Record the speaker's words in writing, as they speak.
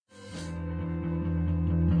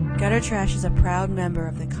Gutter Trash is a proud member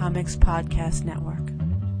of the Comics Podcast Network.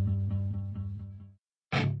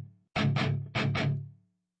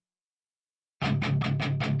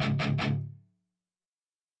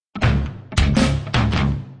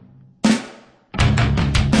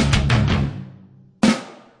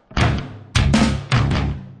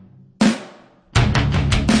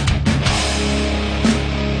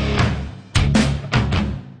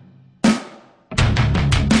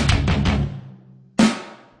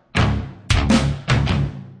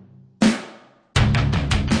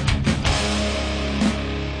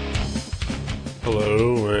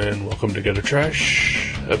 Welcome to Gutter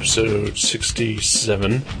Trash, episode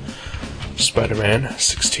 67, Spider-Man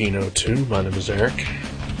 1602. My name is Eric.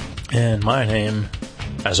 And my name,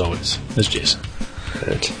 as always, is Jason.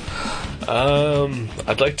 Right.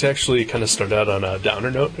 I'd like to actually kind of start out on a downer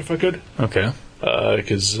note, if I could. Okay.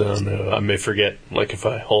 Because I may forget, like if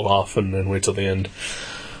I hold off and then wait till the end.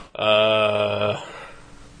 I'm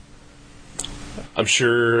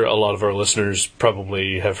sure a lot of our listeners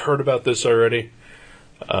probably have heard about this already.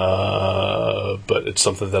 But it's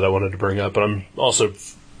something that I wanted to bring up, and I'm also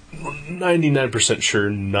 99% sure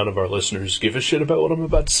none of our listeners give a shit about what I'm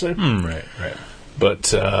about to say. Right.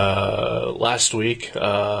 But last week,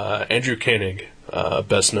 Andrew Koenig,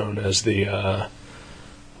 best known as the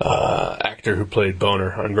actor who played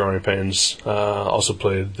Boner on Growing Pains, also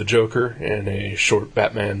played the Joker in a short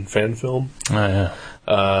Batman fan film. Oh,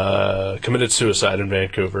 yeah. Committed suicide in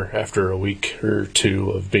Vancouver after a week or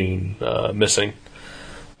two of being missing.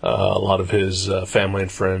 A lot of his family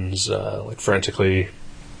and friends frantically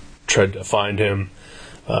tried to find him.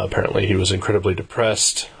 Apparently he was incredibly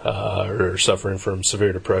depressed or suffering from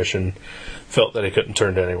severe depression, felt that he couldn't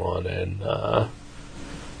turn to anyone, and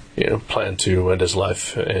planned to end his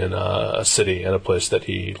life in a city and a place that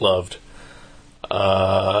he loved.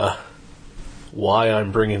 Why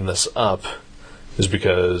I'm bringing this up is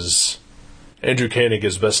because Andrew Koenig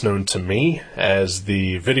is best known to me as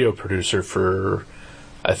the video producer for,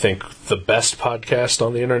 I think, the best podcast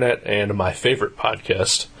on the internet and my favorite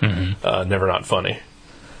podcast, Never Not Funny.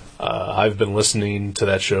 I've been listening to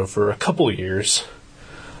that show for a couple of years.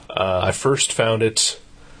 I first found it,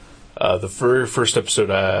 the very first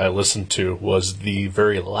episode I listened to was the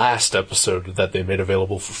very last episode that they made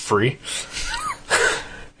available for free.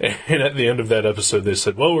 And at the end of that episode they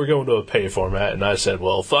said, well, we're going to a pay format, and I said,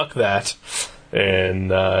 well, fuck that.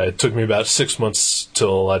 And it took me about 6 months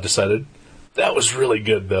till I decided that was really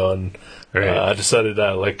good, though, and I decided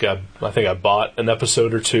I think I bought an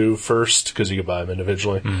episode or two first, because you could buy them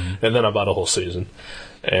individually, and then I bought a whole season.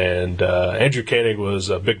 And Andrew Koenig was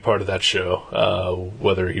a big part of that show,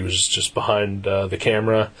 whether he was just behind the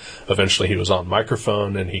camera. Eventually he was on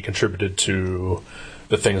microphone, and he contributed to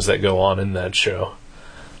the things that go on in that show.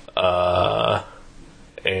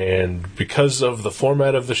 And because of the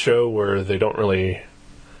format of the show, where they don't really,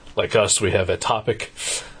 like us, we have a topic.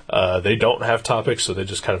 They don't have topics, so they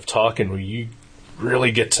just kind of talk, and you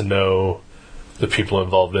really get to know the people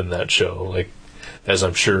involved in that show. Like, as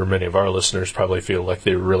I'm sure many of our listeners probably feel like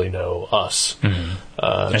they really know us. And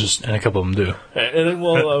a couple of them do.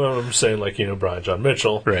 I'm saying, like, Brian John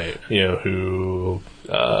Mitchell, right? Who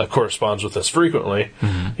corresponds with us frequently,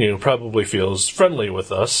 probably feels friendly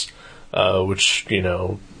with us, which,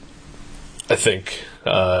 I think,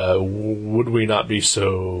 would we not be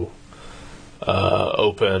so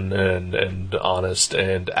open and honest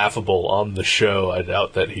and affable on the show, I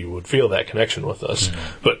doubt that he would feel that connection with us.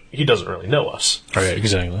 But he doesn't really know us. Right,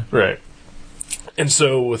 exactly. Right. And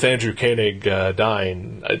so with Andrew Koenig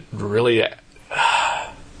dying,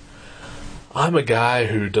 I'm a guy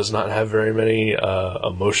who does not have very many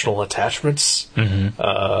emotional attachments.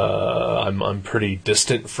 I'm pretty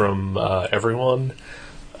distant from everyone.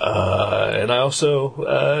 And I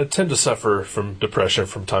also tend to suffer from depression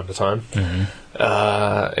from time to time.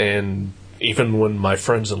 And even when my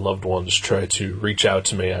friends and loved ones try to reach out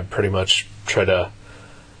to me, I pretty much try to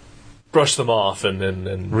brush them off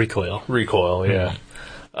and recoil, yeah.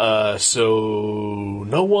 So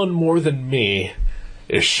no one more than me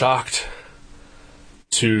is shocked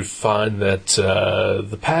to find that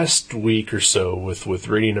the past week or so, with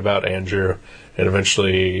reading about Andrew and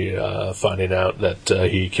eventually finding out that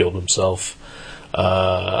he killed himself,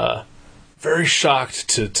 very shocked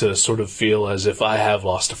to sort of feel as if I have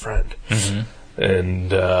lost a friend.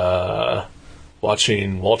 And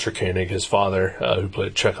watching Walter Koenig, his father, who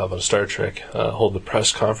played Chekhov on Star Trek, hold the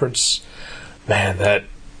press conference, man, that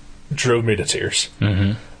drove me to tears.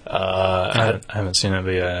 I haven't seen it,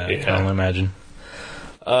 but I can only imagine.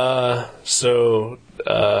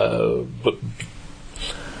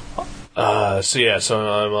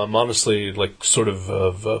 So I'm honestly like sort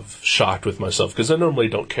of shocked with myself because I normally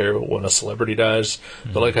don't care when a celebrity dies,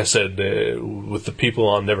 but like I said, with the people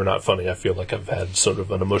on Never Not Funny, I feel like I've had sort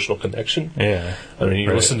of an emotional connection. Yeah, I mean,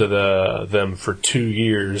 you listen to them for 2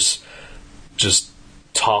 years, just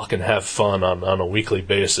talk and have fun on a weekly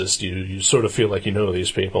basis. You sort of feel like you know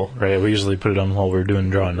these people. Right. We usually put it on while we're doing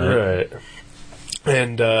drawing night. Right.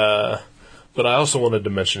 And but I also wanted to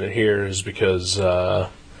mention it here is because.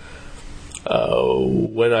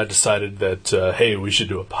 When I decided that, hey, we should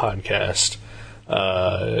do a podcast,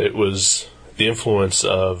 it was the influence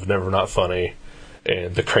of Never Not Funny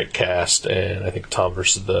and the Crankcast, and I think Tom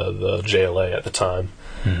versus the JLA at the time.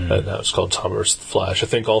 Mm-hmm. And that was called Tom versus the Flash. I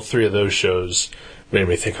think all 3 of those shows made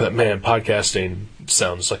me think that, man, podcasting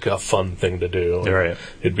sounds like a fun thing to do. Right.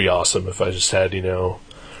 It'd be awesome if I just had,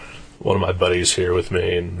 one of my buddies here with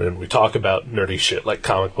me, and we talk about nerdy shit like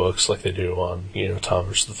comic books, like they do on, Tom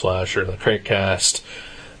vs. the Flash or the Crankcast,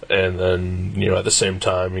 and then, at the same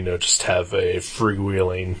time, just have a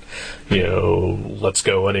freewheeling, let's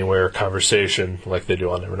go anywhere conversation like they do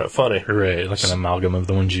on Never Not Funny. Right, like an amalgam of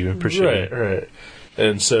the ones you appreciate. Right.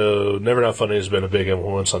 And so Never Not Funny has been a big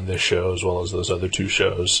influence on this show as well as those other 2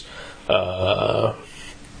 shows. And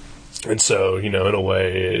so, in a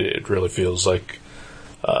way, it really feels like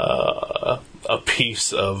a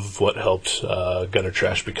piece of what helped Gutter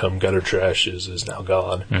Trash become Gutter Trash is now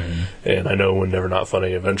gone. Mm-hmm. And I know when Never Not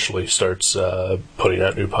Funny eventually starts putting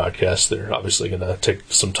out new podcasts, they're obviously going to take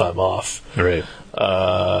some time off. Right.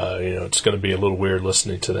 It's going to be a little weird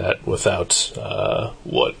listening to that without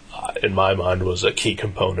what, in my mind, was a key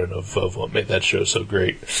component of what made that show so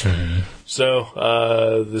great. Mm-hmm.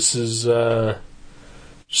 So this is...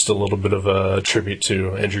 just a little bit of a tribute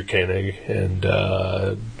to Andrew Koenig and,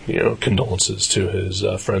 condolences to his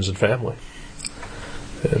friends and family.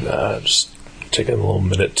 And just taking a little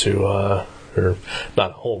minute to, or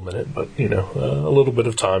not a whole minute, but, a little bit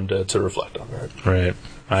of time to reflect on that. Right.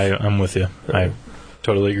 I'm with you. Yeah. I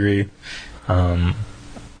totally agree. I'm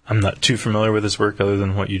not too familiar with his work other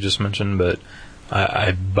than what you just mentioned, but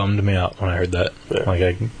I bummed me out when I heard that.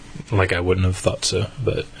 Yeah. Like I wouldn't have thought so,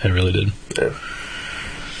 but it really did. Yeah.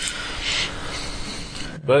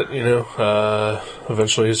 But,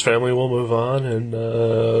 eventually his family will move on, and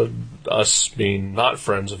us being not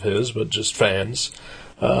friends of his, but just fans,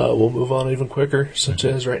 we'll move on even quicker, such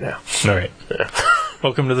as right now. All right. Yeah.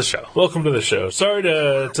 Welcome to the show. Welcome to the show. Sorry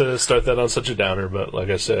to start that on such a downer, but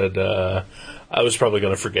like I said, I was probably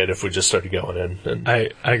going to forget if we just started going in. And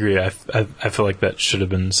I agree. I feel like that should have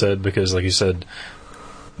been said, because, like you said,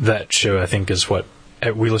 that show, I think, is what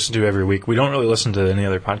we listen to every week. We don't really listen to any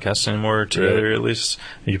other podcasts anymore together, right. At least.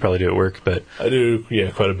 You probably do at work, but... I do,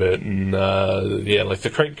 quite a bit. And, like the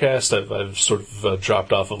Crankcast, I've sort of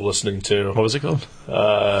dropped off of listening to. What was it called?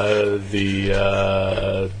 The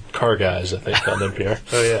Car Guys, I think, on NPR.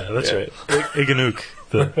 Oh, yeah, that's right. Iganook.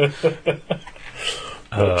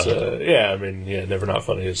 Never Not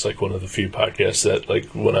Funny is like one of the few podcasts that, like,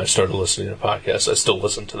 when I started listening to podcasts, I still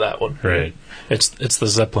listen to that one. Right. It's the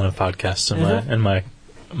Zeppelin of podcasts in my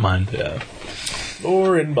mind. Yeah.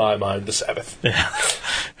 Or in my mind, the Sabbath. Yeah.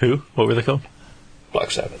 Who? What were they called?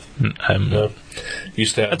 Black Sabbath.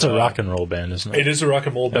 Used to have, that's a rock and roll band, isn't it? It is a rock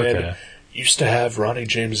and roll band. Okay. Used to have Ronnie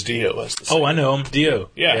James Dio as the singer. Oh, I know him. Dio.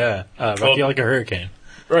 Yeah. Rock You Like a Hurricane.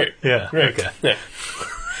 Right. Yeah. Right. Okay. Yeah.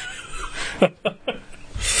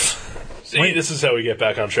 See, this is how we get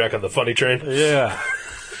back on track on the funny train. Yeah.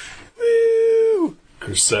 Woo!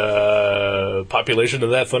 Because population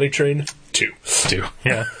of that funny train, 2.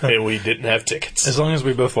 Yeah. And we didn't have tickets. As long as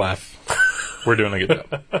we both laugh, we're doing a good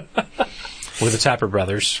job. We're the Tapper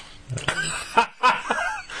Brothers.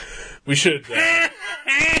 We should.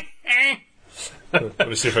 Let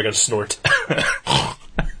me see if I can snort.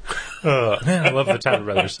 Man, I love the Tapper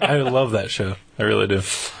Brothers. I love that show. I really do.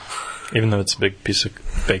 Even though it's a big piece of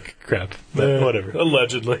fake crap, but whatever.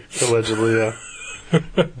 Allegedly, yeah.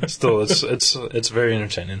 Still, it's very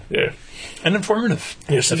entertaining. Yeah, and informative.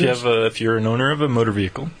 Yes, if you're an owner of a motor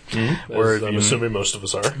vehicle, or I'm assuming most of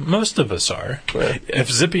us are. Most of us are. Right.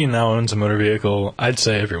 If Zippy now owns a motor vehicle, I'd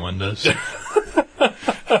say everyone does.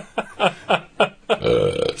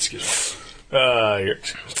 Excuse me. You're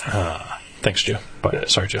excused. Thanks, Joe. Bye.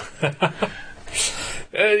 Sorry, Joe.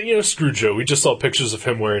 Screw Joe. We just saw pictures of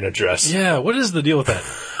him wearing a dress. Yeah, what is the deal with that?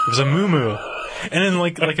 It was a muumuu. And then,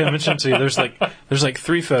 like I mentioned to you, there's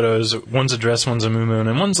 3 photos. One's a dress, one's a muumuu,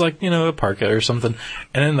 and one's like, a parka or something.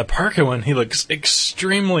 And in the parka one, he looks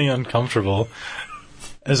extremely uncomfortable,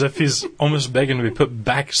 as if he's almost begging to be put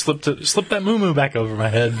back, slip that muumuu back over my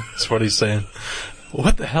head. That's what he's saying.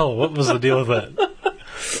 What the hell? What was the deal with that?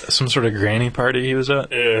 Some sort of granny party he was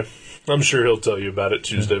at? Yeah. I'm sure he'll tell you about it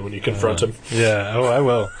Tuesday when you confront him. Yeah. Oh, I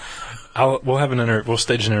will. We'll have we'll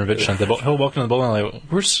stage an intervention. He'll walk into the bowling alley.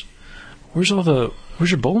 Where's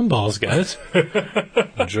your bowling balls, guys?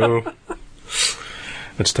 Joe,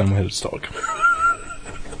 it's time we hit its talk.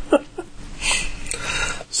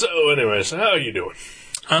 So, anyways, how are you doing?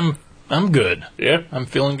 I'm good. Yeah? I'm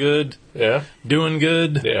feeling good. Yeah? Doing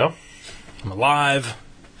good. Yeah? I'm alive.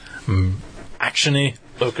 I'm actiony.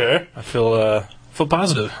 Okay. I feel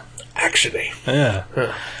positive. Actiony. Yeah.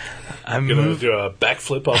 Huh. I'm gonna do a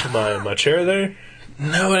backflip off of my chair there?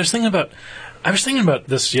 No, I was thinking about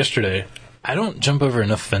this yesterday. I don't jump over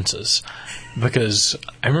enough fences because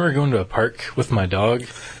I remember going to a park with my dog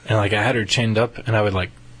and I had her chained up and I would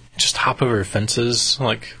just hop over fences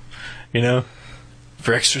for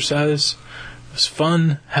exercise. It was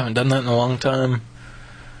fun. Haven't done that in a long time.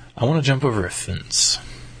 I want to jump over a fence.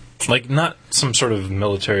 Not some sort of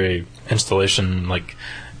military installation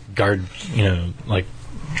guard,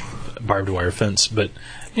 barbed wire fence, but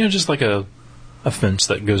just a fence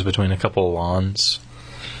that goes between a couple of lawns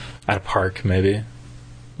at a park, maybe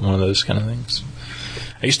one of those kind of things.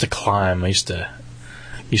 I used to climb. I used to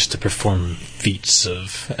perform feats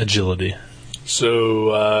of agility.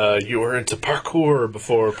 So you were into parkour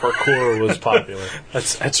before parkour was popular.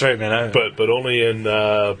 That's right, man. But only in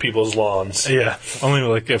people's lawns. Yeah,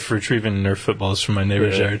 only if retrieving Nerf footballs from my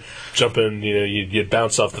neighbor's yard. Jumping, you'd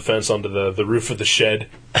bounce off the fence onto the roof of the shed.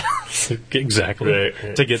 Exactly.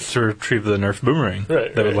 Right. To retrieve the Nerf boomerang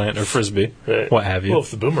that would land, or frisbee, what have you. Well,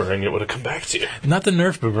 if the boomerang, it would have come back to you. Not the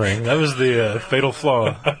Nerf boomerang. That was the fatal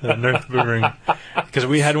flaw. The Nerf boomerang. Because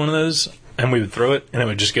we had one of those, and we would throw it, and it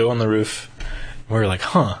would just go on the roof. We were like,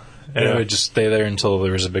 huh. And it would just stay there until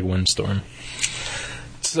there was a big windstorm.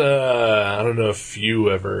 It's, I don't know if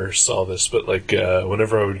you ever saw this, but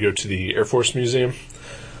whenever I would go to the Air Force Museum,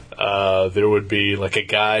 there would be a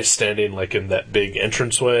guy standing in that big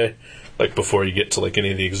entranceway, before you get to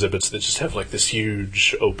any of the exhibits that just have this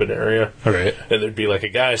huge open area. All right. And there'd be a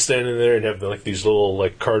guy standing there and have these little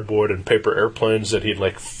cardboard and paper airplanes that he'd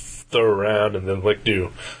throw around and then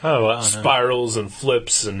do spirals and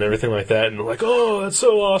flips and everything like that, and oh, that's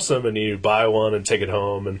so awesome, and you buy one and take it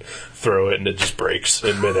home and throw it and it just breaks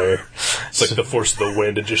in midair. It's the force of the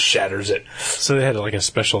wind, it just shatters it. So they had a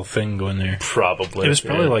special thing going there. Probably. It was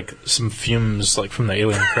probably some fumes from the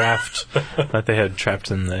alien craft that they had trapped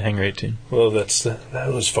in the Hangar 18. Well,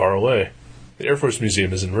 that was far away. The Air Force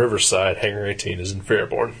Museum is in Riverside, Hangar 18 is in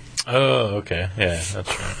Fairborn. Oh, okay. Yeah,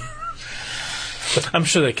 that's right. I'm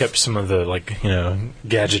sure they kept some of the,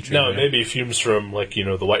 gadgetry. No, maybe fumes from,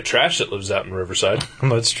 the white trash that lives out in Riverside.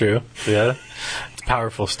 That's true. Yeah. It's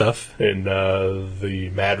powerful stuff. And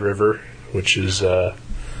the Mad River, which is,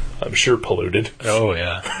 I'm sure, polluted. Oh,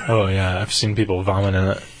 yeah. Oh, yeah. I've seen people vomit in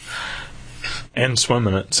it. And swim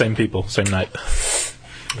in it. Same people, same night.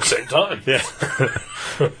 Same time. Yeah.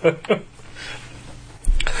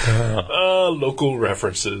 Local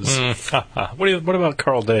references. What about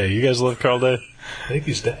Carl Day? You guys love Carl Day? I think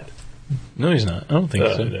he's dead. No, he's not. I don't think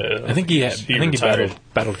so. No, I think he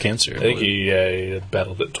battled cancer. I think he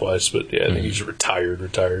battled it twice, but I think he's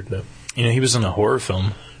retired now. He was in a horror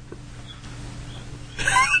film.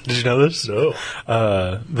 Did you know this? No.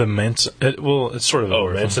 The Manson. It's sort of a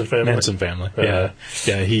horror Manson film. family. Manson family. Yeah.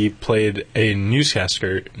 He played a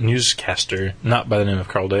newscaster, not by the name of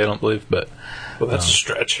Carl Day, I don't believe, but. Well, that's a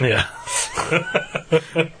stretch. Yeah.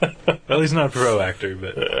 Well, he's not a pro actor,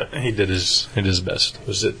 but he did his best.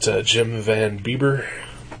 Was it Jim Van Beber?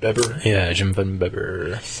 Yeah, Jim Van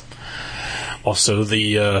Beber. Also,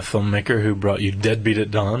 the filmmaker who brought you Deadbeat at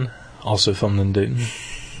Dawn, also filmed in Dayton.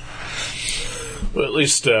 Well, at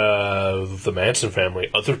least the Manson family,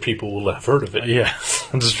 other people will have heard of it. Yeah,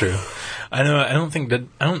 that's true. I know. I don't think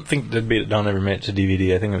Deadbeat at Dawn ever made it to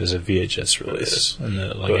DVD. I think it was a VHS release in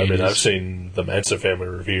the but, 80s. I've seen the Manson family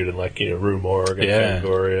reviewed in Rue Morgue and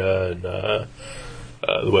Fangoria and the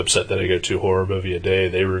website that I go to, Horror Movie a Day.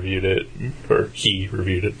 They reviewed it, or he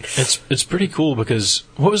reviewed it. It's pretty cool because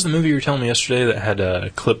what was the movie you were telling me yesterday that had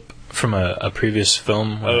a clip from a previous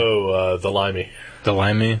film? The Limey. The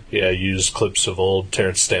Limey? Yeah, used clips of old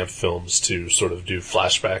Terrence Stamp films to sort of do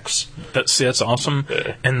flashbacks. That's awesome.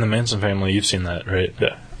 Yeah. And the Manson family, you've seen that, right?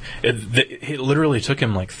 Yeah. It literally took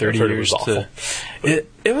him 30 years to...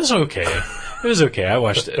 It was okay. It was okay. I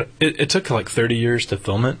watched it. It took 30 years to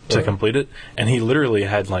film it, to complete it, and he literally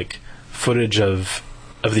had footage of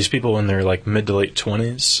these people in their mid to late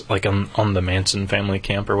 20s, on the Manson family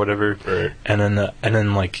camp or whatever. Right. And then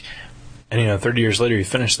 30 years later, he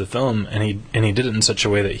finished the film, and he did it in such a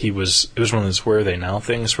way that it was one of those Where Are They Now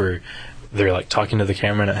things, where they're like talking to the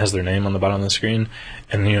camera and it has their name on the bottom of the screen,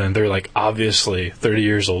 and they're like obviously 30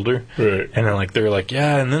 years older, right? And then like they're like,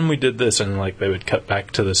 yeah, and then we did this, and like they would cut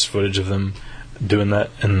back to this footage of them doing that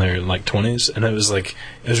in their like 20s, and it was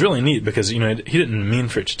really neat because he didn't mean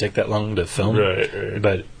for it to take that long to film, right.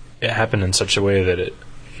 But it happened in such a way that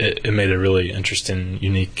it made a really interesting,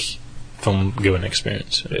 unique film going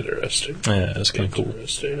experience. Interesting. Yeah, it was kind of cool.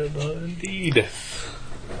 Interesting, indeed.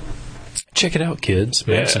 Check it out, kids.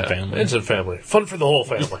 Manson Family. Manson Family. Fun for the whole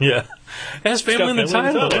family. Yeah. It has family in the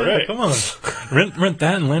title. Right. Come on. Rent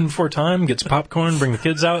that and Land Before Time. Get some popcorn. Bring the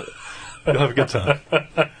kids out. You'll have a good time.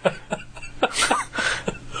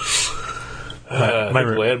 I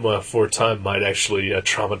think Land Before Time might actually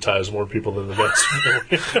traumatize more people than the Manson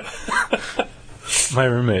Family. My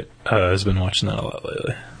roommate has been watching that a lot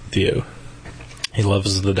lately. Theo. He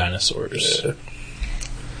loves the dinosaurs. Yeah.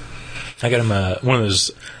 I got him one of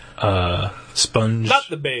those sponge. Not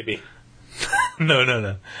the baby.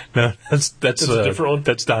 No. That's a different one?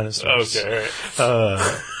 That's dinosaurs. Okay, all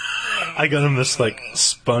right. I got him this like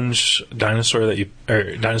sponge dinosaur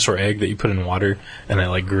dinosaur egg that you put in water, and it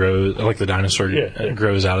like grows, like the dinosaur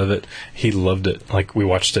grows out of it. He loved it. Like we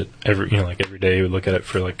watched it every day. He would look at it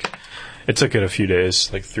for like. It took it a few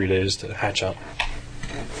days, like 3 days to hatch out.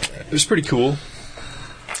 It was pretty cool.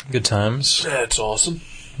 Good times. That's awesome.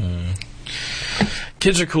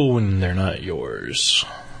 Kids are cool when they're not yours.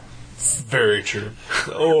 Very true.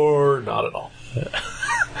 Or not at all.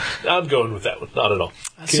 I'm going with that one. Not at all.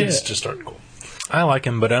 Kids just aren't cool. I like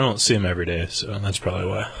him, but I don't see him every day, so that's probably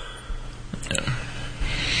why.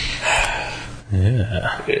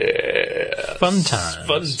 Yeah. Fun times.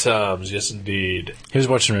 Fun times, yes indeed. He was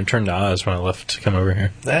watching Return to Oz when I left to come over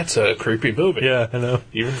here. That's a creepy movie. Yeah, I know.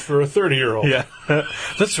 Even for a 30-year-old. Yeah.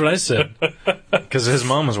 That's what I said. Because his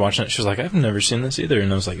mom was watching it. She was like, I've never seen this either.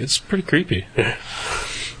 And I was like, it's pretty creepy.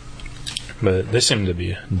 But they seem to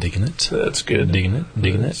be digging it. That's good. Digging it.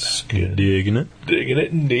 That's good. Digging it. Digging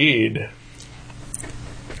it indeed.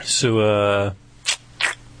 So,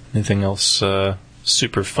 anything else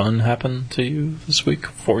super fun happen to you this week?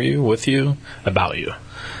 For you? With you? About you?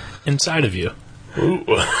 Inside of you? Ooh.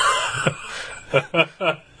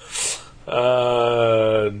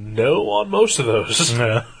 No on most of those.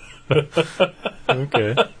 Yeah.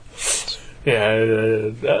 Okay. Yeah,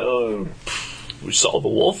 we saw The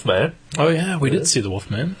Wolfman. Oh, yeah, we did see The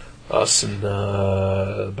Wolfman. Us and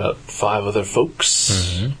about 5 other folks.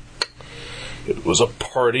 Mm-hmm. It was a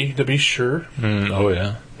party, to be sure. Oh,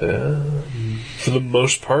 yeah. For the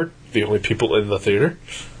most part, the only people in the theater.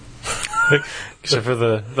 Except for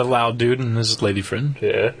the loud dude and his lady friend.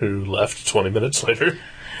 Yeah, who left 20 minutes later.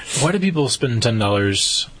 Why do people spend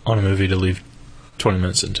 $10 on a movie to leave 20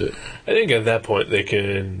 minutes into it? I think at that point they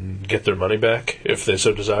can get their money back if they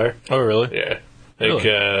so desire. Oh, really? Yeah. I think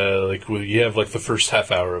you have like the first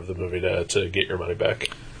half hour of the movie to get your money back.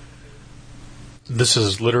 This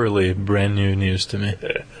is literally brand new news to me.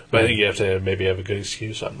 Yeah. But I think you have to maybe have a good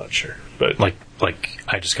excuse. I'm not sure. But like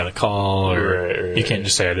I just got a call, or right, you can't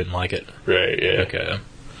just say I didn't like it. Right, yeah. Okay.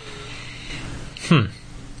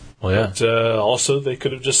 Well, yeah. But also, they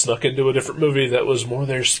could have just snuck into a different movie that was more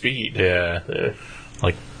their speed. Yeah.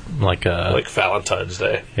 Like Valentine's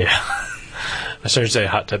Day. Yeah. I started to say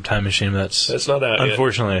Hot Tub Time Machine, but that's not out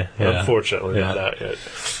unfortunately, yet. Yeah. Unfortunately, not out yet.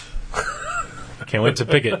 Can't wait to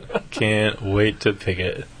pick it. Can't wait to pick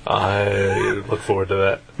it. I look forward to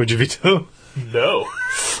that. Would you be too? No.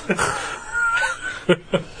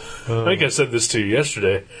 I think I said this to you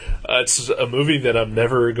yesterday. It's a movie that I'm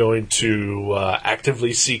never going to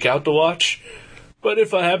actively seek out to watch. But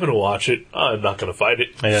if I happen to watch it, I'm not going to fight it.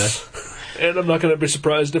 Yeah. And I'm not going to be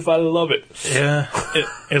surprised if I love it. Yeah.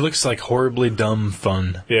 It looks like horribly dumb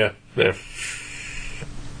fun. Yeah. Yeah.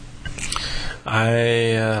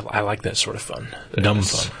 I like that sort of fun. Dumb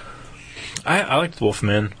fun. I liked The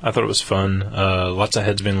Wolfman. I thought it was fun. Lots of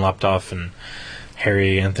heads being lopped off, and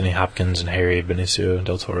Anthony Hopkins and Harry Benicio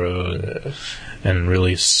del Toro, and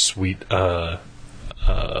really sweet Hugo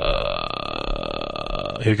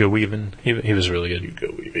Weaving. He was really good.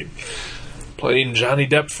 Hugo Weaving. Playing Johnny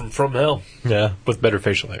Depp from Hell. Yeah, with better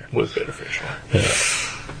facial hair. Yeah.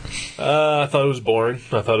 I thought it was boring.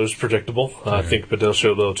 I thought it was predictable. Mm-hmm. I think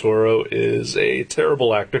Benicio del Toro is a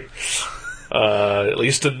terrible actor. At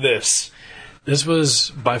least in this. This was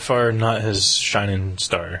by far not his shining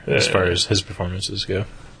star as far as his performances go.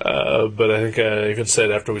 But I think I even said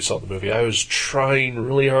after we saw the movie, I was trying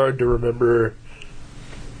really hard to remember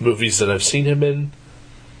movies that I've seen him in,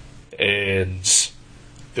 and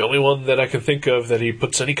the only one that I can think of that he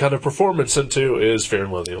puts any kind of performance into is Fear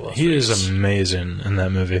and Loathing in Las Vegas. He is amazing in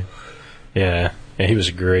that movie. Yeah, he was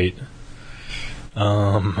great.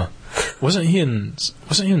 Wasn't he in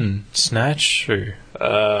Snatch or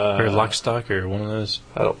Lock, Stock or one of those?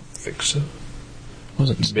 I don't think so.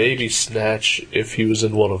 Wasn't Maybe Snatch if he was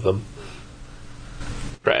in one of them.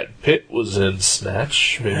 Brad Pitt was in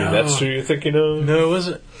Snatch. Maybe No. that's who you're thinking of. No, it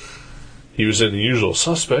wasn't. He was in The Usual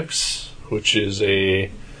Suspects, which is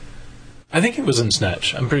a... I think he was in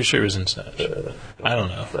Snatch. I'm pretty sure he was in Snatch. I don't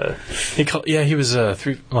know. He was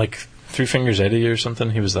Three Fingers Eddie or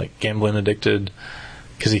something. He was like gambling addicted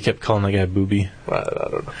because he kept calling that guy Booby. I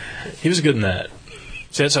don't know. He was good in that.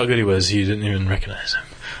 See, that's how good he was. You didn't even recognize him.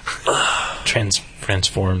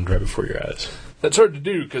 Transformed right before your eyes. That's hard to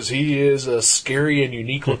do because he is a scary and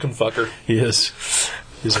unique looking fucker. He is.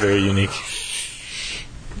 He's very unique.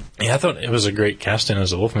 Yeah, I thought it was a great casting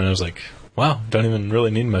as the Wolfman. I was like, wow, don't even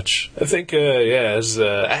really need much. I think, as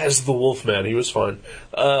the Wolfman, he was fine.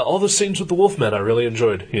 All the scenes with the Wolfman I really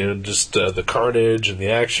enjoyed. Just the carnage and the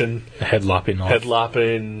action. Head lopping off. Head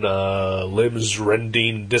lopping, limbs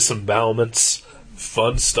rending, disembowelments.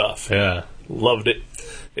 Fun stuff. Yeah. Loved it.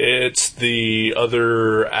 It's the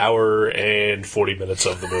other hour and 40 minutes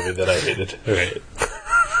of the movie that I hated. Right.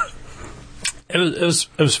 It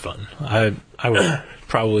was fun. I would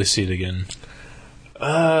probably see it again.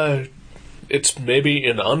 It's maybe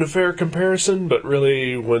an unfair comparison, but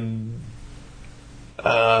really when...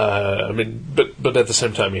 but at the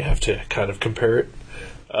same time you have to kind of compare it.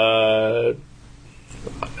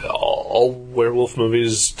 All werewolf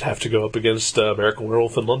movies have to go up against American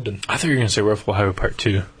Werewolf in London. I thought you were going to say Werewolf Highway Part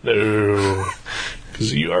 2. No.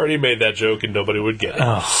 Because you already made that joke and nobody would get it.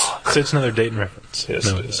 Oh, so it's another Dayton reference. Yes,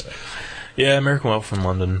 no, it is. Yeah, American Werewolf in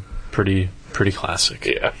London. Pretty classic.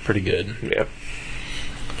 Yeah. Pretty good. Yeah.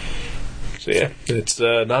 So yeah, it's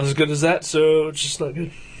not as good as that, so it's just not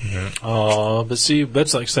good. Oh, but see,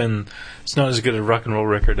 that's like saying it's not as good a rock and roll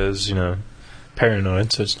record as,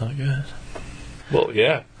 Paranoid, so it's not good. Well,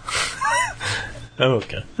 yeah. Oh,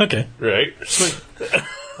 okay. Okay. Right. Sweet.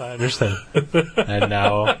 I understand. I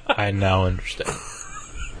now understand.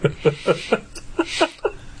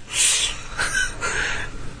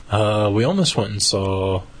 We almost went and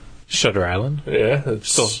saw Shutter Island. Yeah. It's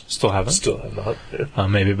Still haven't. Still have not. Yeah.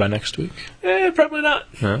 Maybe by next week. Probably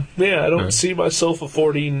not. No? Yeah, I don't No. see myself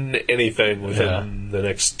affording anything within the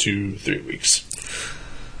next 2-3 weeks.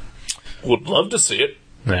 Would love to see it.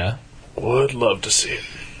 Yeah. Would love to see it.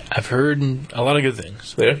 I've heard a lot of good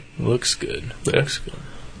things. Yeah. Looks good. Yeah. Looks good.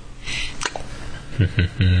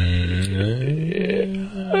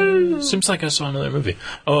 Seems like I saw another movie.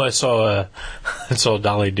 Oh, I saw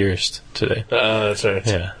Dolly Dearest today. That's right.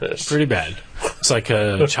 Yeah, Yes. pretty bad. It's like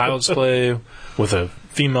a Child's Play with a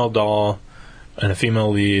female doll and a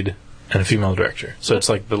female lead and a female director. So it's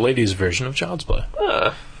like the ladies' version of Child's Play.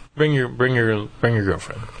 Bring your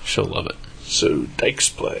girlfriend. She'll love it. So Dyke's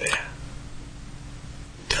Play.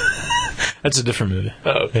 That's a different movie.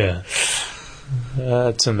 Oh, okay. Yeah.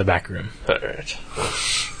 It's in the back room. All right.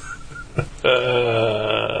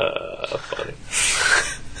 Funny.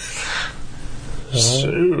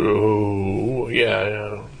 So,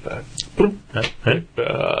 yeah.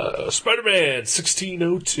 Spider-Man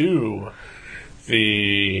 1602.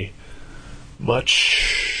 The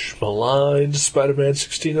much maligned Spider-Man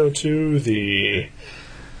 1602.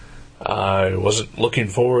 I wasn't looking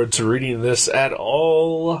forward to reading this at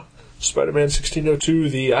all. Spider-Man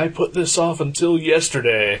 1602, I put this off until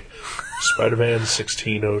yesterday. Spider-Man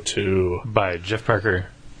 1602. By Jeff Parker.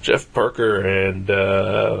 Jeff Parker and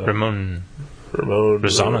Ramon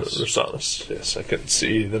Rosanas. Yes, I can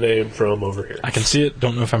see the name from over here. I can see it.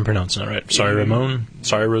 Don't know if I'm pronouncing it right. Sorry, Ramon.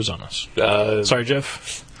 Sorry, Rosanas. Sorry,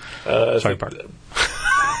 Jeff. Sorry, Parker.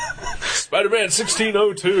 Spider-Man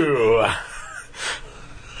 1602.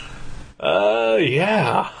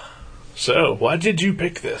 Yeah. So, why did you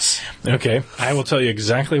pick this? Okay, I will tell you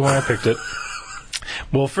exactly why I picked it.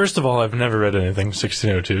 Well, first of all, I've never read anything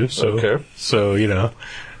 1602, so Okay. So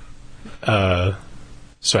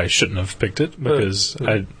so I shouldn't have picked it because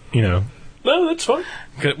No, that's fine.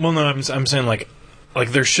 Well, no, I'm saying like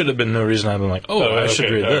there should have been no reason I've been like, I should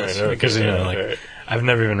okay, read all this right, okay, because all right. I've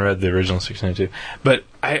never even read the original 1602, but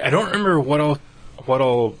I don't remember what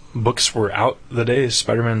all books were out the day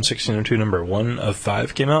Spider-Man 1602 number 1 of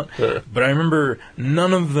 5 came out, but I remember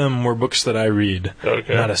none of them were books that I read.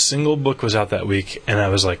 Okay. Not a single book was out that week, and I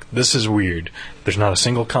was like, this is weird. There's not a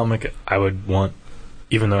single comic I would want,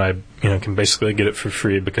 even though I can basically get it for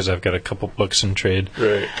free because I've got a couple books in trade.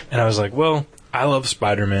 Right. And I was like, well, I love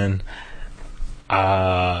Spider-Man.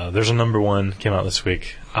 There's a number 1 came out this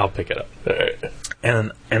week. I'll pick it up. All right.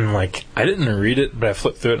 And like, I didn't read it, but I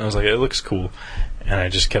flipped through it and I was like, it looks cool. And I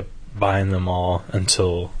just kept buying them all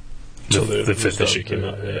until The fifth issue came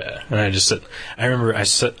out. Yeah, and I remember I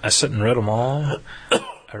sat and read them all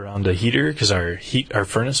around a heater because our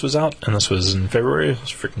furnace was out, and this was in February. It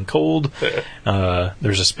was freaking cold.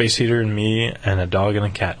 There's a space heater and me and a dog and a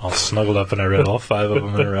cat all snuggled up, and I read all 5 of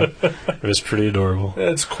them in a row. It was pretty adorable.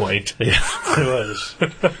 That's quaint. Yeah, it was.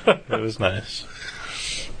 It was nice.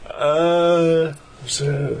 I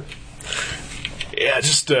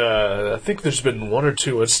think there's been 1 or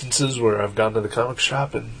 2 instances where I've gone to the comic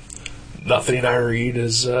shop and nothing I read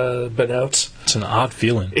has been out. It's an odd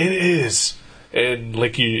feeling. It is. And, I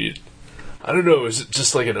don't know, is it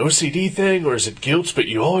just like an OCD thing, or is it guilt, but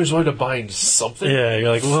you always wind up buying something? Yeah, you're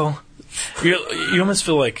like, well, you almost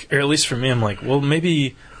feel like, or at least for me, I'm like, well,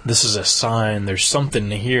 maybe this is a sign, there's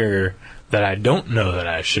something here that I don't know that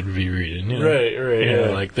I should be reading. You know? Right,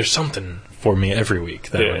 Yeah, like, there's something for me every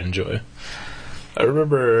week that I enjoy. I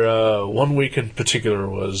remember 1 week in particular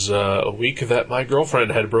was a week that my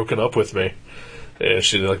girlfriend had broken up with me. And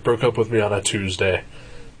she broke up with me on a Tuesday,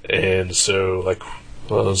 and so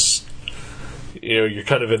you're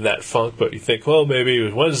kind of in that funk, but you think, well,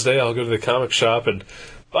 maybe Wednesday I'll go to the comic shop and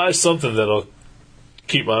buy something that'll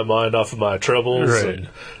keep my mind off of my troubles. Right. And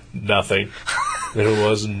nothing. There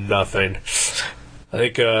was nothing. I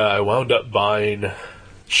think I wound up buying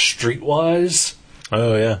Streetwise.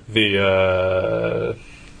 Oh, yeah. The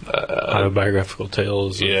autobiographical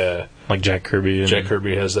tales. Yeah. Like Jack Kirby. Jack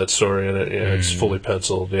Kirby has that story in it. Yeah, it's fully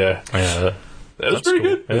penciled. Yeah. Yeah. That was pretty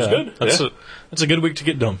cool. good. It was good. That's a good week to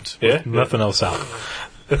get dumped. Yeah. Nothing else out.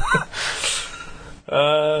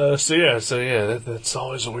 That's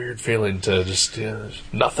always a weird feeling to just,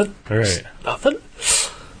 nothing. Right. Nothing.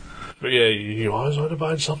 But yeah, you always want to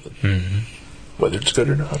buy something. Mm-hmm. Whether it's good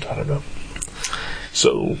or not, I don't know.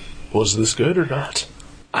 So, was this good or not?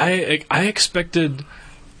 I expected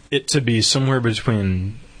it to be somewhere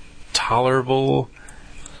between tolerable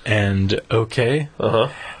and okay.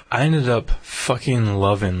 Uh-huh. I ended up fucking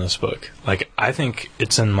loving this book. I think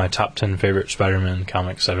it's in my top 10 favorite Spider-Man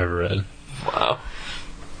comics I've ever read. Wow.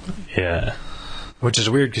 Yeah. Which is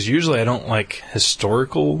weird, because usually I don't like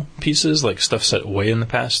historical pieces, like stuff set way in the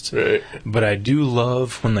past. Right. But I do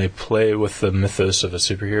love when they play with the mythos of a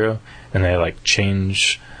superhero, and they,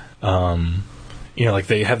 change,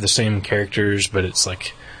 they have the same characters, but it's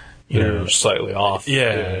They're slightly off.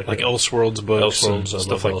 Yeah, like Elseworlds books and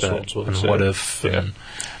stuff like that. And What If. Yeah.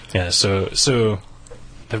 And, so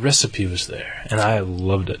the recipe was there, and I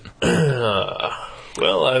loved it.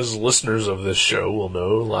 Well, as listeners of this show will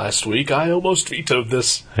know, last week I almost vetoed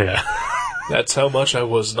this. Yeah. That's how much I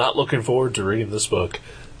was not looking forward to reading this book.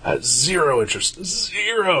 I had zero interest.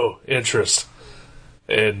 Zero interest.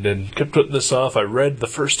 And then kept putting this off. I read the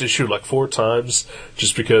first issue 4 times,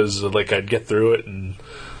 just because I'd get through it, and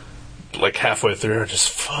halfway through, I just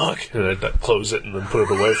fuck, and I'd close it and then put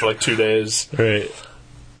it away for 2 days. Right.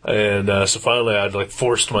 And so finally, I'd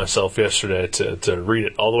forced myself yesterday to read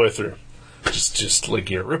it all the way through. Just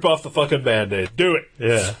rip off the fucking Band-Aid. Do it.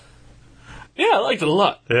 Yeah. Yeah, I liked it a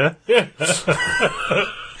lot. Yeah? Yeah.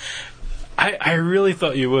 I really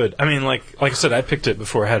thought you would. I mean, like I said, I picked it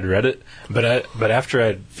before I had read it, but after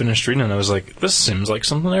I finished reading it, I was like, this seems like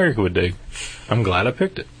something Eric would dig. I'm glad I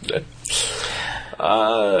picked it.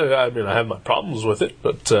 I mean, I have my problems with it,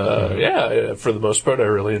 but for the most part, I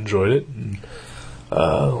really enjoyed it. And,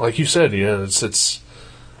 like you said, it's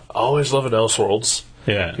I always love an Elseworlds.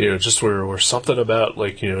 Yeah. Just where something about,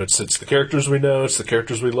 it's the characters we know, it's the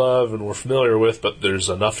characters we love and we're familiar with, but there's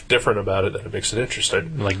enough different about it that it makes it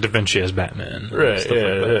interesting. Like Da Vinci as Batman. Right,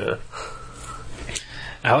 Yeah.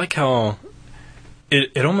 I like how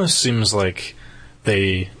it almost seems like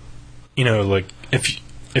they,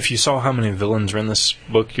 if you saw how many villains were in this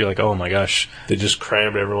book, you're like, oh my gosh. They just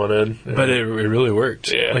crammed everyone in. Yeah. But it really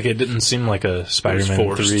worked. Yeah. It didn't seem like a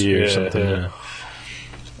Spider-Man 3 or something. Yeah.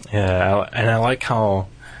 Yeah, and I like how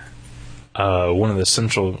one of the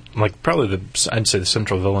central, I'd say the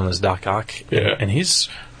central villain is Doc Ock. Yeah. And he's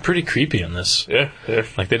pretty creepy in this. Yeah.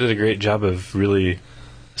 They did a great job of really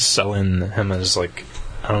selling him as, I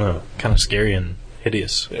don't know, kind of scary and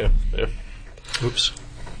hideous. Yeah. Oops.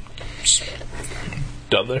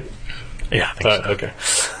 Done there? Yeah, I think so. Okay.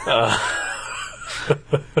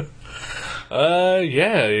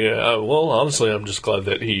 Well, honestly, I'm just glad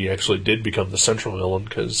that he actually did become the central villain,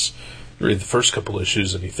 because you read the first couple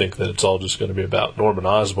issues and you think that it's all just going to be about Norman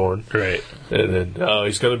Osborn. Right. And then,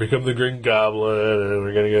 he's going to become the Green Goblin, and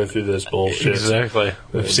we're going to go through this bullshit. Exactly.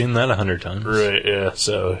 We've seen that 100 times. Right, yeah.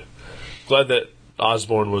 So, glad that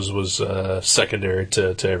Osborn was secondary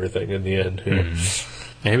to everything in the end. Yeah.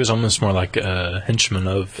 Mm-hmm. Yeah, he was almost more like a henchman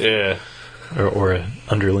of... Yeah. Or an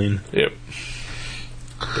underling. Yep.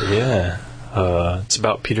 Yeah. It's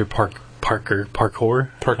about Peter Parkour. Parquois?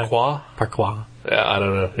 Yeah, I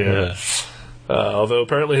don't know. Yeah. Although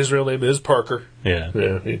apparently his real name is Parker. Yeah.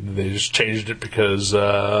 They just changed it because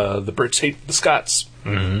the Brits hate the Scots.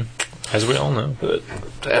 Mm-hmm. As we all know.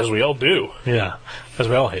 As we all do. Yeah. As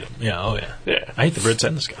we all hate them. Yeah, oh yeah. Yeah. I hate the Brits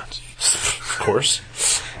and the Scots. Of course.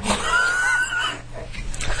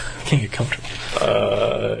 Can't get comfortable.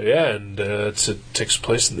 And it takes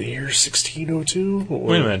place in the year 1602.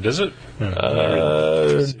 Wait a minute, does it?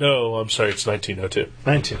 No, I'm sorry, it's 1902.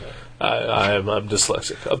 19. I'm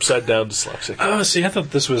dyslexic. Upside down dyslexic. Oh, see, I thought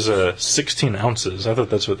this was 16 ounces. I thought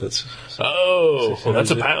that's what that's... Oh, well, that's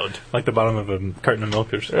a pound. Like the bottom of a carton of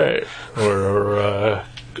milk or something. Right. Or a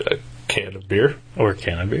can of beer. Or a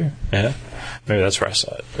can of beer. Yeah. Maybe that's where I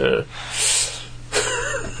saw it. Yeah.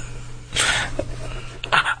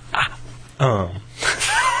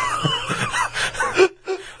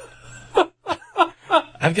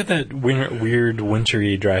 I've got that weird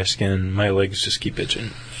wintry dry skin. My legs just keep itching.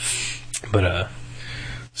 But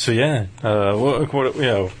so yeah. What would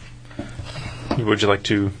you like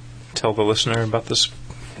to tell the listener about this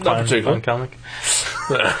fun comic?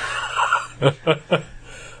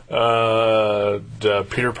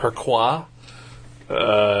 Peter Parquois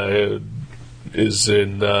is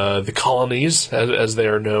in the colonies, as they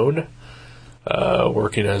are known,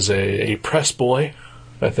 working as a press boy,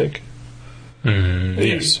 I think.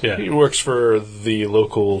 Yes, yeah. He works for the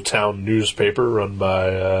local town newspaper run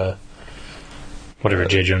by... whatever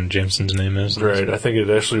J. Jonah Jameson's name is. Right, I think it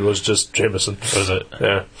actually was just Jameson. Was it?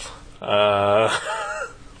 Yeah.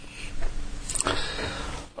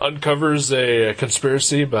 Uncovers a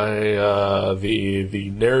conspiracy by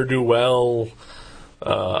the ne'er-do-well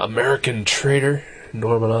American traitor,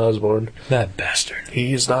 Norman Osborn. That bastard.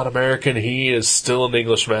 He's not American. He is still an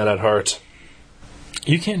Englishman at heart.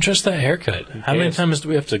 You can't trust that haircut. How many times do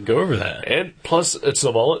we have to go over that? And plus, it's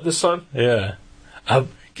a mullet this time. Yeah.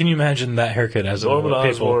 Can you imagine that haircut as Norman a mullet?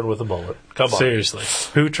 Osborn with a mullet. Come on. Seriously.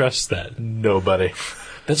 Who trusts that? Nobody.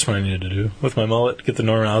 That's what I needed to do with my mullet. Get the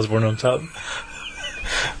Norman Osborn on top.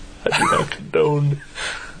 I do not condone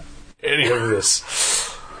any of this.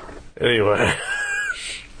 Anyway,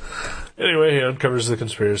 he uncovers the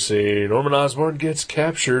conspiracy. Norman Osborn gets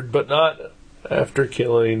captured, but not after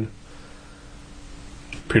killing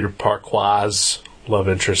Peter Parquois' love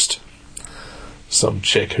interest. Some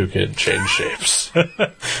chick who can change shapes.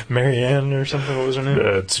 Marianne or something, what was her name?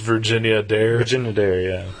 It's Virginia Dare. Virginia Dare,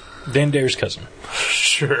 yeah. Dan Dare's cousin.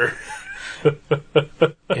 Sure.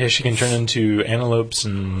 Yeah, she can turn into antelopes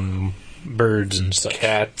and birds and stuff.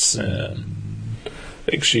 Cats. I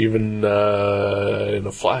think she even, in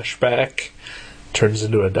a flashback, turns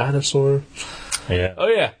into a dinosaur. Yeah. Oh,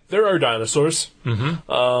 yeah. There are dinosaurs.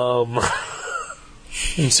 Mm-hmm.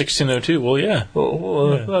 In 1602, well, yeah.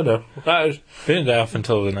 Well, yeah. I know. They didn't die off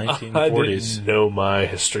until the 1940s. I didn't know my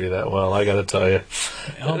history that well, I gotta tell you.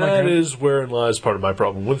 That is wherein lies part of my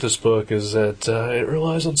problem with this book, is that it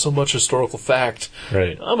relies on so much historical fact.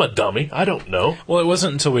 Right. I'm a dummy. I don't know. Well, it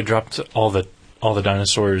wasn't until we dropped all the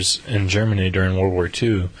dinosaurs in Germany during World War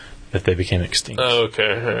II that they became extinct.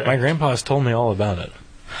 Okay. All right. My grandpa's told me all about it.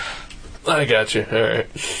 I got you. All right.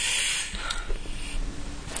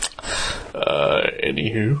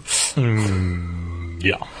 Anywho.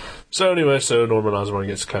 Yeah. So anyway, Norman Osborn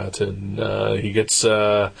gets caught, and he gets,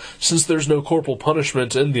 since there's no corporal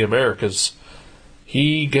punishment in the Americas,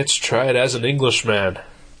 he gets tried as an Englishman.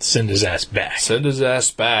 Send his ass back. Send his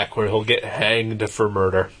ass back, where he'll get hanged for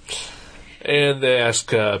murder. And they ask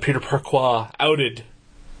Peter Parquois, outed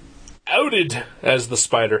as the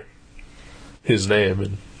Spider, his name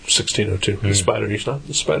in 1602. The Spider. He's not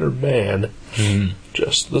the Spider-Man,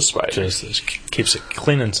 just the Spider. Just keeps it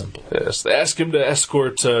clean and simple. Yes, they ask him to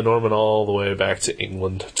escort Norman all the way back to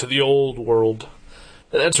England, to the old world.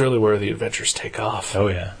 And that's really where the adventures take off. Oh,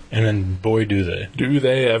 yeah. And then, boy, do they. Do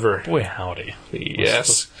they ever. Boy, howdy.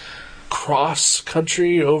 Yes. Cross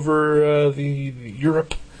country over the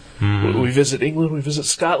Europe. We visit England, we visit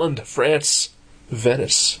Scotland, France,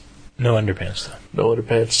 Venice. No underpants, though. No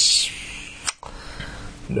underpants.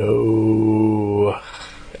 No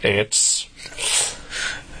ants.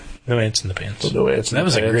 No ants in the pants. No ants in the pants. That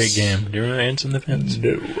was a great game. Do you remember Ants in the Pants?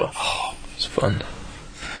 No. Oh, it was fun.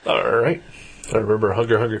 Alright. I remember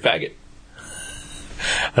Hungry Hungry Faggot.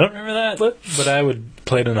 I don't remember that, but I would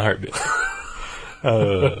play it in a heartbeat.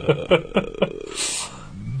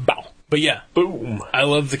 Bow. But yeah. Boom. I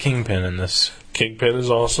love the Kingpin in this. Kingpin is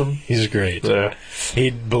awesome. He's great. Yeah. He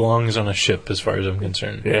belongs on a ship as far as I'm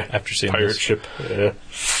concerned. Yeah. After seeing Pirate this. ship. Yeah.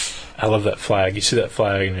 I love that flag. You see that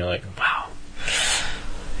flag and you're like, wow.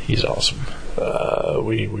 He's awesome.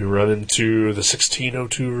 We run into the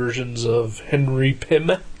 1602 versions of Henry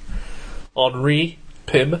Pym. Henri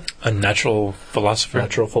Pym. A natural philosopher.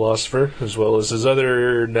 Natural philosopher, as well as his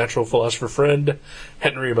other natural philosopher friend,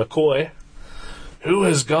 Henry McCoy, who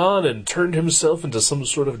has gone and turned himself into some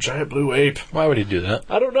sort of giant blue ape. Why would he do that?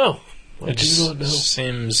 I don't know. It just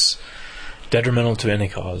seems detrimental to any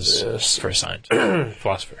cause for a scientist.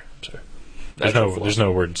 Philosopher. Sorry. There's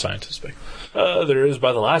no word scientist. There is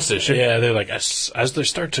by the last issue. Yeah, they're like, as they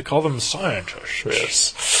start to call them scientists.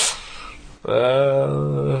 Yes.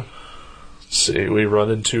 Let's see, we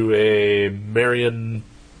run into a Marion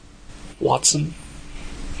Watson,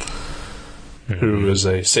 who is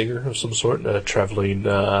a singer of some sort, a traveling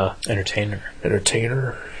entertainer.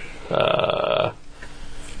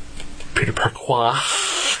 Peter Parquois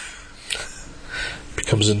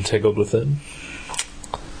becomes entangled with him.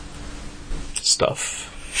 Stuff.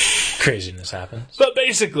 Craziness happens. But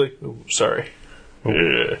basically, sorry.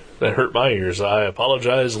 Yeah, that hurt my ears. I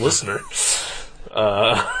apologize, listener.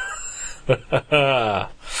 But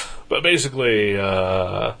basically,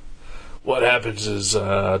 what happens is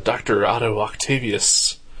Dr. Otto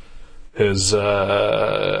Octavius has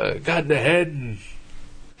gotten ahead and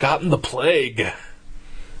gotten the plague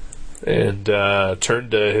and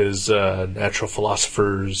turned to his natural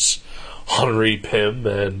philosophers Henri Pym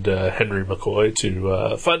and Henry McCoy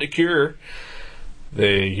to find a cure.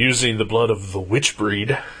 They using the blood of the witch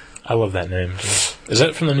breed. I love that name. Is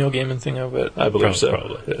that from the Neil Gaiman thing? I believe so.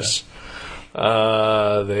 Probably. Yes.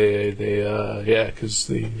 Because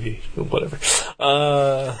whatever.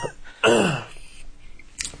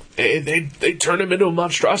 They turn him into a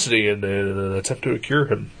monstrosity in an attempt to cure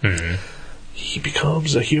him. Mm-hmm. He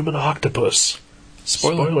becomes a human octopus.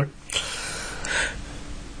 Spoiler.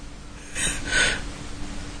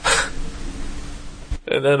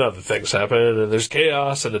 And then other things happen, and there's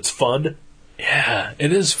chaos, and it's fun. Yeah,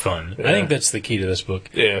 it is fun. Yeah. I think that's the key to this book.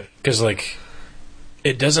 Yeah. Because,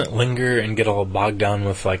 it doesn't linger and get all bogged down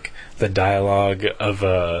with, the dialogue of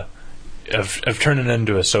turning it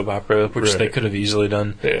into a soap opera, which they could have easily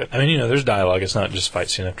done. Yeah. I mean, there's dialogue. It's not just fight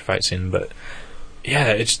scene after fight scene, but...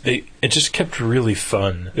 Yeah, it just kept really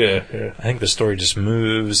fun. Yeah. I think the story just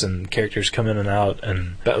moves and characters come in and out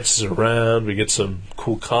and bounces around. We get some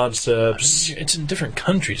cool concepts. It's in different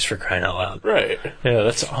countries, for crying out loud. Right. Yeah,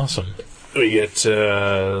 that's awesome. We get,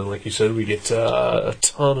 like you said, a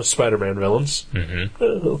ton of Spider-Man villains.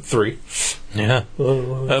 Mm-hmm. 3. Yeah.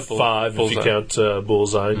 5 if you count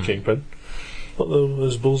Bullseye and Kingpin. Although,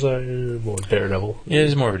 is Bullseye more Daredevil? Yeah,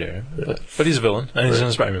 he's more of a Daredevil. But he's a villain, and he's in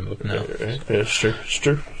a Spider-Man book now. Yeah, it's true.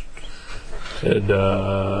 And,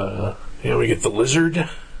 we get the Lizard.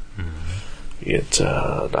 Mm-hmm. We get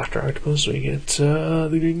Dr. Octopus. We get the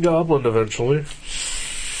Green Goblin eventually.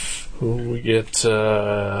 We get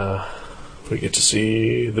to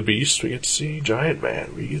see the Beast. We get to see Giant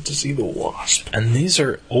Man. We get to see the Wasp. And these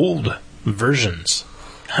are old versions.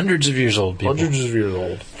 Hundreds of years old, people. Hundreds of years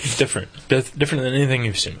old. Different than anything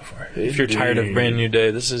you've seen before. If you're tired of Brand New Day,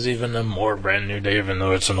 this is even a more Brand New Day, even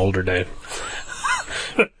though it's an older day.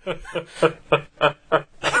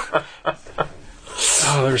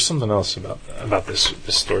 Oh, there's something else about this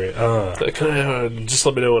story. Just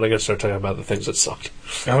let me know when I get to start talking about the things that sucked.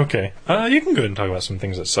 Okay. You can go ahead and talk about some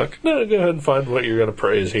things that suck. No, go ahead and find what you're going to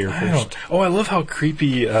praise here first. I love how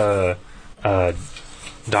creepy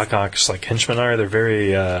Doc Ock's henchmen are. They're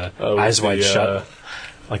very eyes wide shut,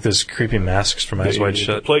 like those creepy masks from Eyes Wide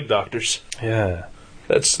Shut. Plague doctors. Yeah,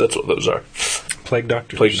 that's what those are. Plague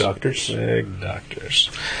doctors. Plague doctors. Plague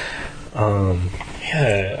doctors.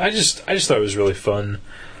 Yeah, I just thought it was really fun.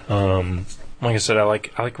 Like I said, I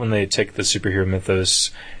like when they take the superhero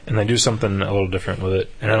mythos and they do something a little different with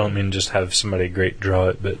it. And I don't mean just have somebody great draw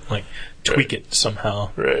it, but tweak it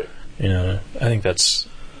somehow. Right. I think that's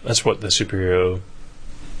what the superhero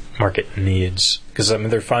market needs, because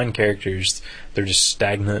they're fine characters, they're just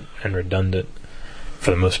stagnant and redundant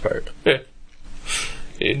for the most part. Yeah,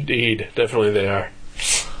 indeed, definitely they are.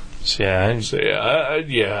 So I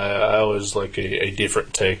always like a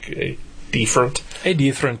different take, a different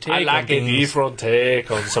take. I like a different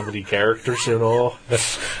take on some of the characters, that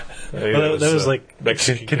was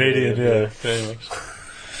Mexican Canadian, yeah.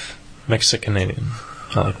 Mexican Canadian.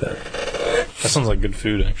 I like that. That sounds like good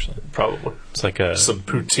food, actually. Probably. It's like some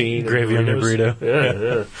poutine, gravy on your burrito.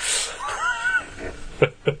 Yeah.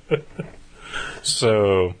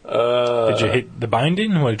 So, did you hate the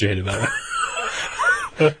binding? What did you hate about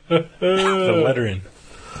it? The lettering.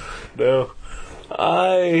 No,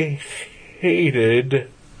 I hated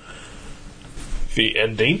the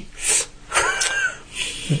ending.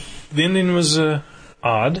 The ending was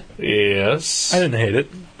odd. Yes, I didn't hate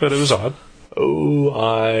it, but it was odd. Oh,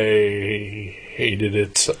 I hated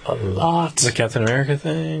it a lot. The Captain America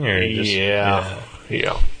thing? Or just, Yeah.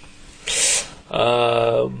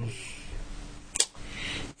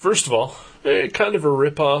 First of all, kind of a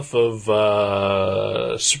ripoff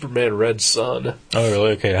of Superman Red Son. Oh,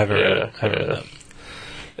 really? Okay, I haven't read that.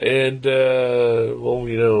 And, well,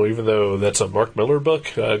 even though that's a Mark Miller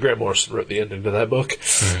book, Grant Morrison wrote the ending to that book.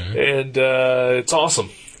 Mm-hmm. And it's awesome.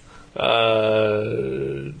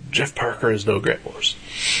 Jeff Parker is no Grant Morrison.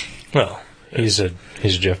 Well, he's a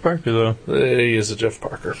Jeff Parker, though. He is a Jeff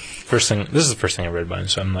Parker. This is the first thing I read by him,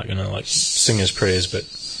 so I'm not going to sing his praise, but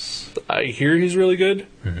I hear he's really good.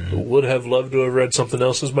 Mm-hmm. Would have loved to have read something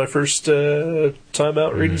else as my first time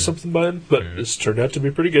out reading something by him, but this turned out to be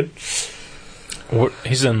pretty good.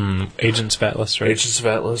 He's in Agents of Atlas, right? Agents of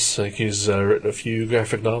Atlas. I think he's written a few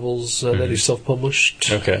graphic novels that he's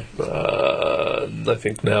self-published. Okay. I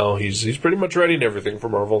think now he's pretty much writing everything for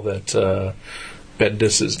Marvel that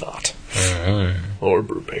Bendis is not. Or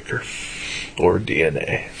Brubaker. Or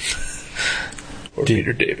DNA. Or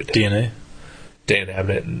Peter David. DNA? Dan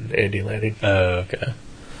Abnett and Andy Lanning. Oh, okay.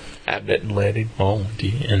 Abnett and Lanning. Oh,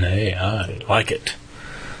 DNA. I like it.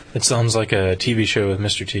 It sounds like a TV show with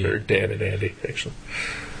Mr. T. Or Dan and Andy, actually.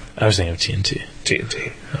 I was thinking of TNT.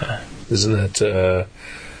 TNT. Yeah. Isn't that...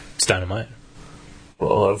 It's Dynamite.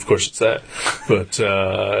 Well, of course it's that. But,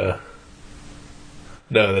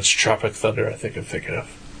 no, that's Tropic Thunder, I think I'm thinking of.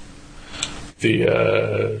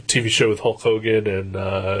 The TV show with Hulk Hogan and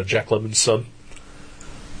Jack Lemmon's son.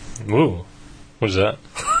 Ooh. What is that?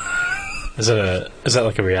 Is that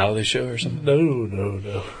like a reality show or something?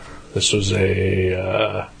 No. This was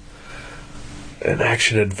an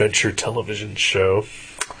action-adventure television show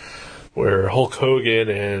where Hulk Hogan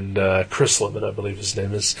and Chris Lemon, I believe his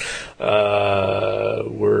name is, were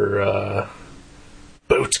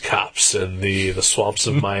boat cops in the swamps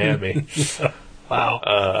of Miami. Wow.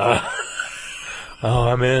 Oh,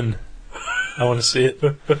 I'm in. I want to see it.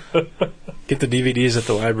 Get the DVDs at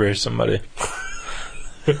the library, somebody.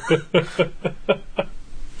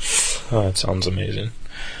 Oh, that sounds amazing.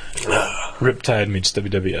 Riptide meets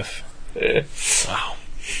WWF. Wow.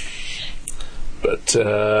 But,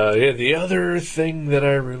 the other thing that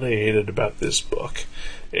I really hated about this book,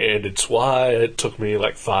 and it's why it took me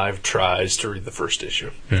 5 tries to read the first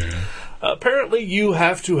issue. Mm-hmm. Apparently you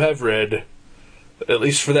have to have read, at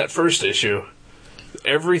least for that first issue,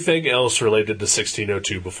 everything else related to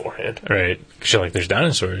 1602 beforehand. Right. Because there's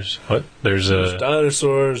dinosaurs. What? There's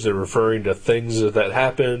dinosaurs. They're referring to things that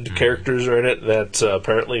happened. Mm-hmm. Characters are in it that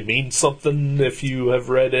apparently mean something if you have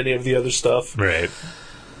read any of the other stuff. Right.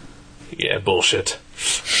 Yeah, bullshit.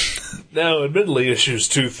 Now, admittedly, issues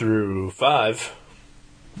 2 through 5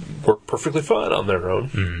 work perfectly fine on their own.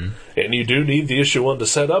 Mm-hmm. And you do need the issue 1 to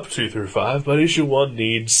set up 2 through 5, but issue 1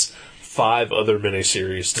 needs 5 other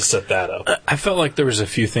miniseries to set that up. I felt like there was a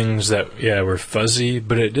few things that were fuzzy,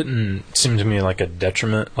 but it didn't seem to me like a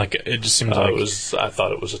detriment. It just seemed like I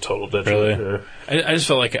thought it was a total detriment. Really? Yeah. I just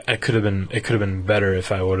felt like it could have been better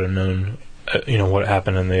if I would have known, what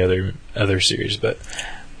happened in the other series. But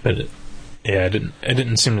it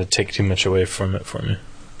didn't seem to take too much away from it for me.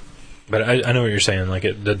 But I know what you're saying.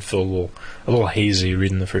 It did feel a little hazy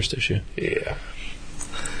reading the first issue. Yeah.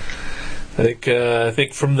 I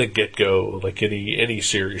think from the get-go, any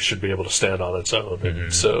series should be able to stand on its own. Mm-hmm.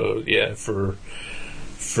 And so,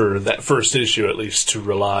 for that first issue, at least, to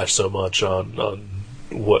rely so much on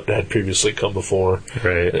what had previously come before.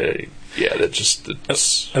 Right. That just...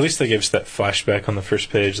 At least they gave us that flashback on the first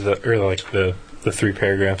page, the 3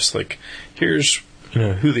 paragraphs, here's,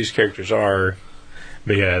 who these characters are.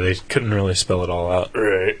 But they couldn't really spell it all out.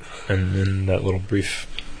 Right. And then that little brief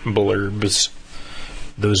blurbs.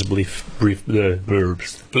 Those blurbs. Bleef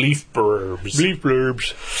blurbs.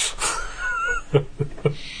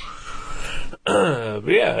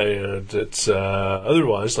 But it's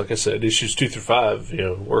otherwise, like I said, issues 2 through 5,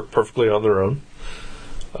 work perfectly on their own.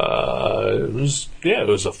 It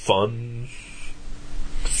was a fun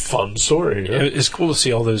story. It's cool to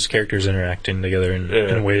see all those characters interacting together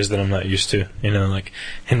in ways that I'm not used to. Like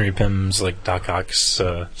Henry Pym's Doc Ock's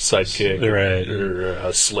sidekick, right, or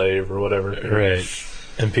a slave or whatever, right.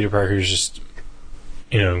 And Peter Parker's just,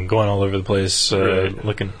 going all over the place, right.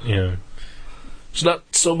 Looking, It's not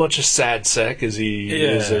so much a sad sack as he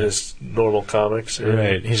is in his normal comics.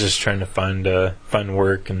 Right. He's just trying to find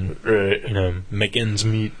work and, make ends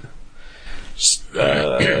meet.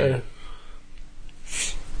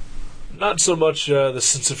 Not so much the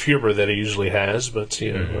sense of humor that he usually has, but,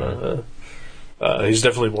 he's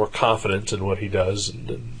definitely more confident in what he does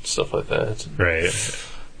and stuff like that. Right.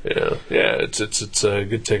 It's a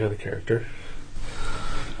good take on the character.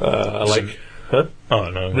 I like... Huh? Oh,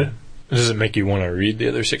 no. Yeah. Does it make you want to read the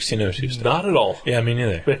other 1602 stuff? Not at all. Yeah, me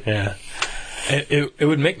neither. Yeah. It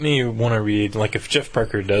would make me want to read, like, if Jeff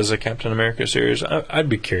Parker does a Captain America series, I'd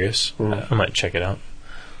be curious. I might check it out.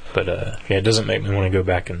 But, yeah, it doesn't make me want to go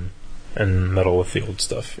back and meddle with the old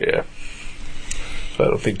stuff. Yeah. I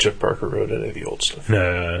don't think Jeff Parker wrote any of the old stuff.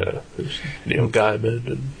 No. Neil Gaiman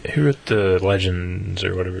and... Who wrote the Legends,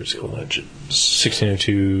 or whatever it's called? Legends.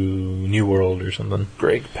 1602 New World or something.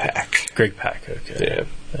 Greg Pak. Greg Pak, okay.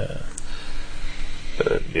 Yeah.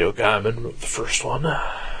 Neil Gaiman wrote the first one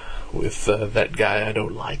with that guy I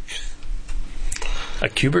don't like. A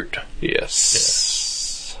Kubert?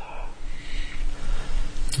 Yes.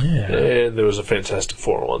 Yeah. And there was a Fantastic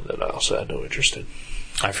Four one that I also had no interest in.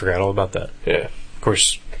 I forgot all about that. Yeah. Of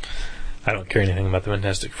course, I don't care anything about the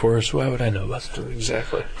Fantastic Four, so why would I know about them?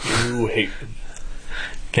 Exactly. You hate them.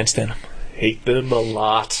 Can't stand them. Hate them a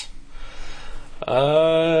lot.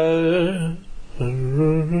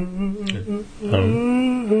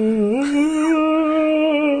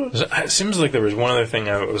 It seems like there was one other thing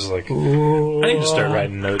I was like, I need to start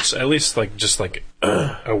writing notes, at least like just like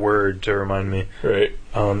a word to remind me. Right.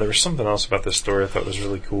 There was something else about this story I thought was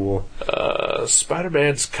really cool.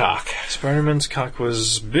 Spider-Man's cock. Spider-Man's cock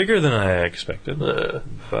was bigger than I expected, but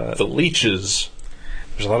The leeches.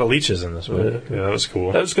 there's a lot of leeches in this book. Yeah, that was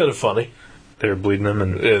cool. That was kind of funny. They were bleeding him,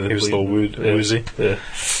 and Yeah, he was a little woozy. Yeah.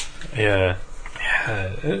 Yeah.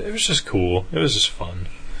 It was just cool. It was just fun.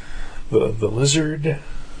 The lizard.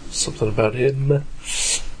 Something about him.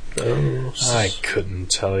 Oh, I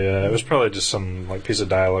couldn't tell you. It was probably just some like piece of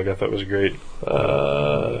dialogue I thought was great.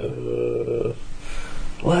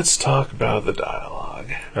 Let's talk about the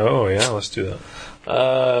dialogue. Oh yeah, let's do that.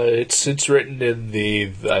 It's written in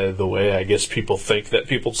the way I guess people think that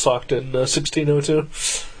people talked in 1602.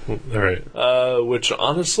 All right. Which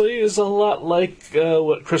honestly is a lot like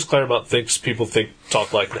what Chris Claremont thinks people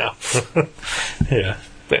talk like now. Yeah.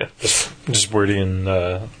 Yeah. Just wordy and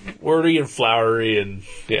Wordy and flowery and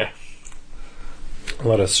yeah. a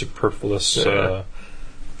lot of superfluous. Yeah.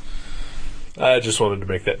 I just wanted to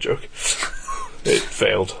make that joke. It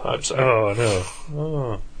failed. I'm sorry. Oh no.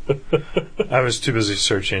 Oh. I was too busy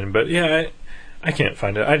searching, but yeah, I can't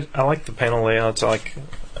find it. I like the panel layouts. I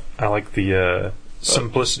like the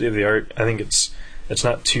simplicity of the art. I think it's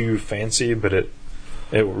not too fancy, but it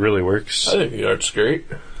really works. I think the art's great.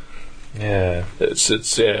 Yeah, It's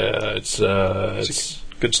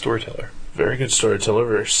good storyteller. very good storyteller,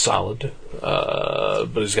 very solid. But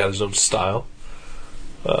he's got his own style.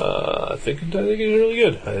 I think he's really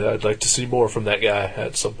good. I'd like to see more from that guy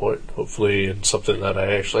at some point. Hopefully, in something that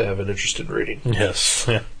I actually have an interest in reading. Yes.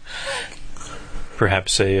 Yeah.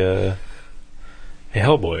 Perhaps a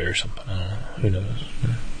Hellboy or something. I don't know. Who knows?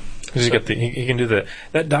 Because he can do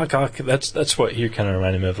that Doc Ock. That's what he kind of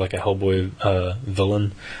reminded me of, like a Hellboy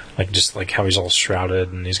villain, like just like how he's all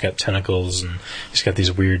shrouded and he's got tentacles and he's got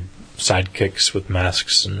these weird sidekicks with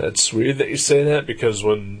masks. And That's weird that you say that, because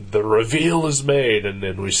when the reveal is made and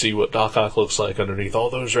then we see what Doc Ock looks like underneath all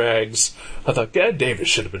those rags, I thought, God, Davis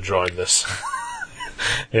should have been drawing this.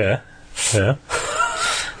 yeah,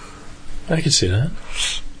 I could see that.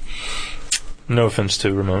 No offense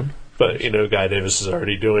to Ramon. But, Guy Davis is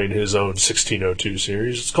already doing his own 1602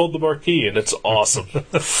 series. It's called The Marquis, and it's awesome.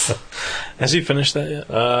 Has he finished that yet?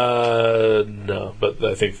 No, but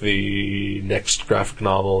I think the next graphic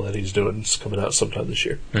novel that he's doing is coming out sometime this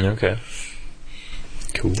year. Okay.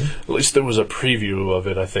 Cool. At least there was a preview of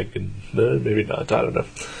it, I think, and maybe not, I don't know.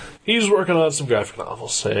 He's working on some graphic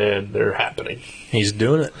novels, and they're happening. He's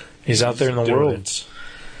doing it. He's out there in the world. It.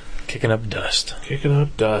 Kicking up dust. Kicking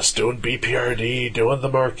up dust, doing BPRD, doing The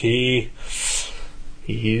Marquis.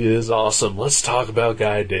 He is awesome. Let's talk about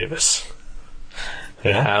Guy Davis.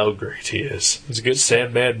 And how great he is. He's a good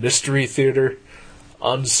Sandman Mystery Theater.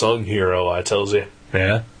 Unsung hero, I tells you.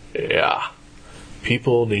 Yeah. Yeah.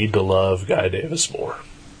 People need to love Guy Davis more.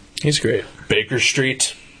 He's great. Baker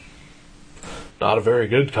Street. Not a very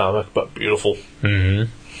good comic, but beautiful.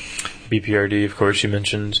 Mm-hmm. BPRD, of course, you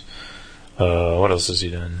mentioned. What else has he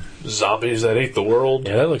done? Zombies That Ate the World.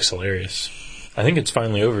 Yeah, that looks hilarious. I think it's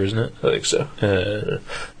finally over, isn't it? I think so.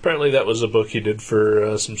 Apparently that was a book he did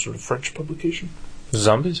for some sort of French publication.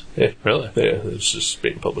 Zombies? Yeah. Really? Yeah, it's just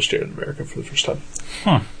being published here in America for the first time.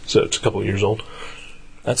 Huh. So it's a couple of years old.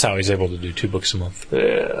 That's how he's able to do 2 books a month.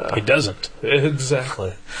 Yeah. He doesn't.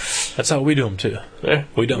 Exactly. That's how we do them, too. Yeah,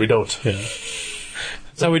 We don't. Yeah.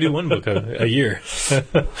 That's how we do 1 book a year.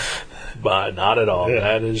 But not at all. Yeah.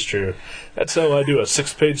 That is true. That's how I do a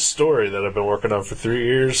 6-page story that I've been working on for 3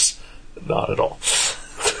 years. Not at all.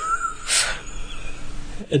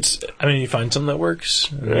 You find something that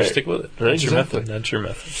works, and you Right. stick with it. Right, That's your exactly. method. That's your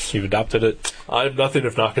method. You've adopted it. I'm nothing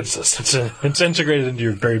if not consistent. It's integrated into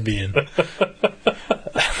your very being.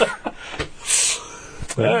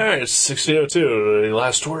 All right, 1602. Any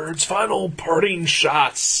last words? Final parting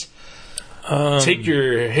shots. Take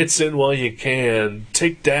your hits in while you can.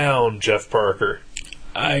 Take down Jeff Parker.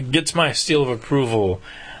 Gets my seal of approval.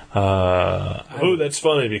 Oh, that's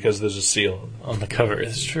funny because there's a seal On the cover.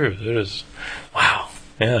 It's true. There is. Wow.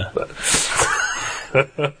 Yeah.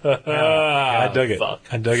 I dug it. Fuck.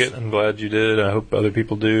 I dug it. I'm glad you did. I hope other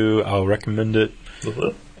people do. I'll recommend it.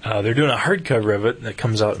 They're doing a hardcover of it that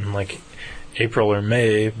comes out in like April or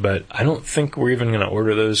May, but I don't think we're even going to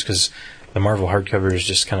order those because the Marvel hardcovers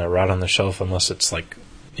just kind of rot on the shelf unless it's like,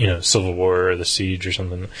 Civil War or The Siege or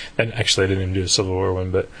something. And actually, I didn't even do a Civil War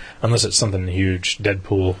one, but unless it's something huge,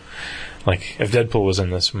 Deadpool. Like, if Deadpool was in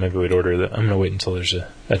this, maybe we'd order that. I'm going to wait until there's a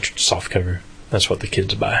soft cover. That's what the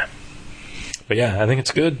kids buy. But yeah, I think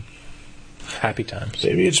it's good. Happy times.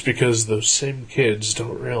 Maybe it's because those same kids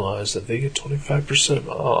don't realize that they get 25%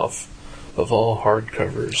 off of all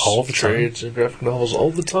hardcovers, All the time? trades, and graphic novels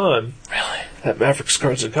all the time. Really? At Mavericks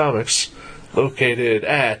Cards and Comics, located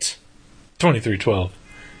at 2312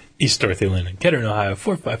 East Dorothy Lane in Kettering, Ohio,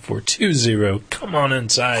 45420. Come on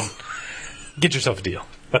inside. Get yourself a deal.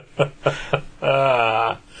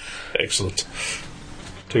 Excellent.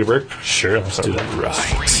 Take a break. Sure, let's do that. Right.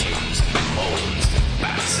 Bones,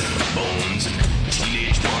 bats and bones,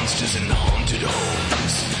 teenage monsters in haunted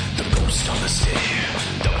homes. The ghost on the stair,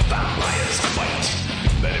 the vampires fight.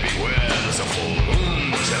 Better beware, there's a full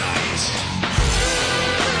moon tonight.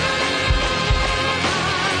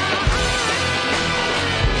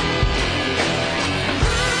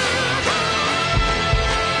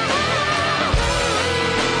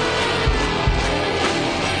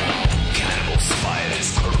 Cannibal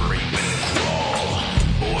spiders creep and crawl.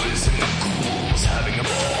 Boys and ghouls having a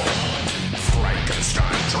ball.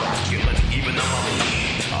 Frankenstein, Dracula, and even the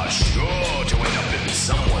mummy are sure to end up in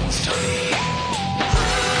someone's tummy.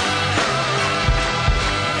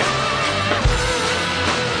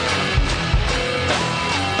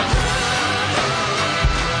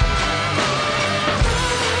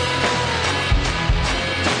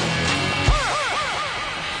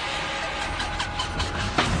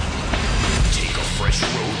 Take a fresh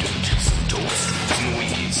rodent, some toast, some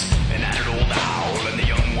weeds, and add an old owl and the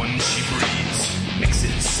young one she breeds. Mix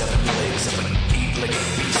in 7 legs of an 8-legged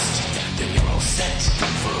beast. Then you're all set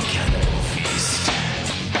for a cannibal feast.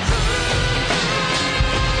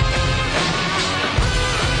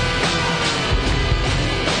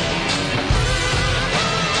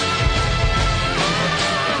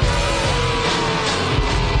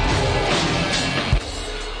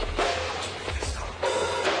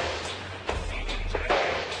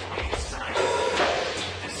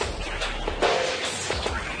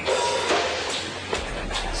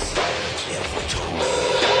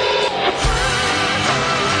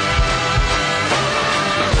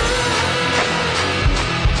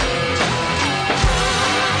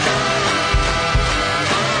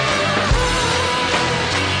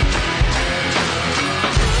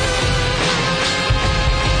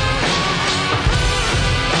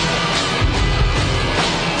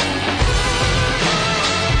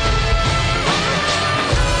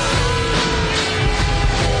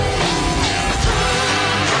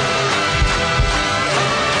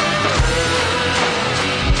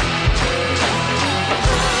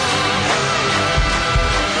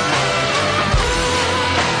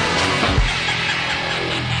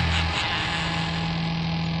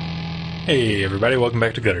 Hey, everybody, welcome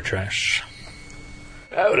back to Gutter Trash.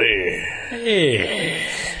 Howdy. Hey.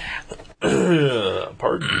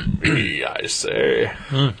 Pardon me, I say.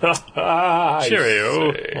 I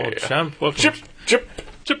Cheerio, say. old champ. Welcome. Chip.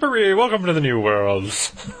 Chippery, welcome to the new world.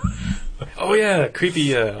 Oh, yeah,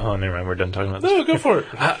 creepy. Oh, never mind, we're done talking about this. No, go for it.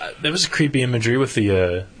 There was creepy imagery with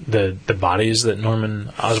the bodies that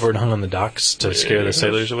Norman Osborn hung on the docks to scare the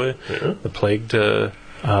sailors away. Yeah. The plague.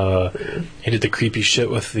 He did the creepy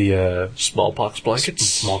shit with the Smallpox blankets.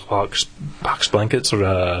 smallpox box blankets,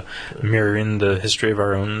 mirroring the history of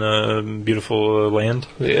our own beautiful land.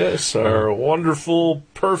 Yes, our wonderful,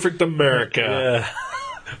 perfect America.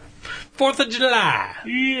 4th of July.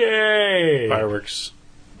 Yay! Fireworks.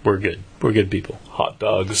 We're good. We're good people. Hot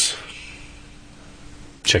dogs.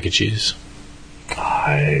 Chuck E. Cheese.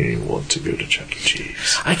 I want to go to Chuck E.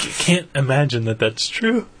 Cheese. I can't imagine that that's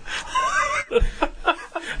true.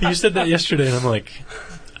 You said that yesterday, and I'm like,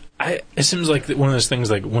 it seems like one of those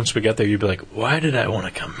things, like, once we got there, you'd be like, why did I want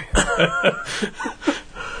to come here?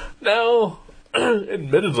 Now,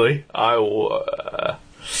 admittedly,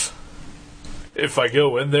 if I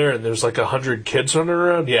go in there and there's like 100 kids running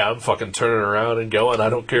around, yeah, I'm fucking turning around and going. I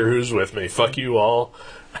don't care who's with me. Fuck you all.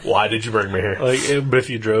 Why did you bring me here? But if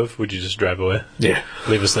you drove, would you just drive away? Yeah.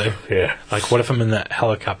 Leave us there? Yeah. Like, what if I'm in that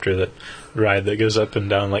helicopter ride that goes up and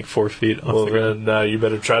down like 4 feet off Well, the ground? then you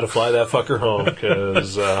better try to fly that fucker home,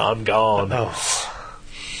 because I'm gone. Oh.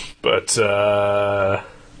 But,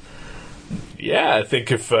 yeah, I think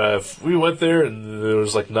if we went there and there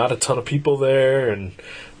was, like, not a ton of people there, and,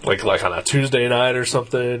 like on a Tuesday night or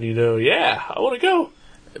something, yeah, I want to go.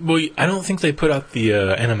 Well, I don't think they put out the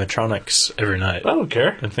animatronics every night. I don't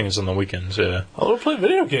care. I think it's on the weekends, yeah. I want to play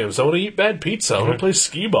video games. I want to eat bad pizza. I want to play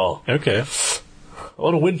skee-ball. Okay. I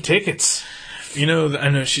want to win tickets. I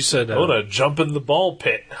know she said... I want to jump in the ball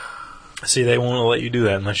pit. See, they won't let you do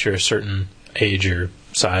that unless you're a certain age or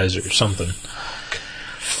size or something.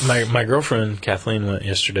 My girlfriend, Kathleen, went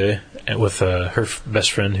yesterday with her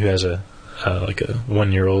best friend who has a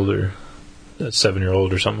 1-year-old or a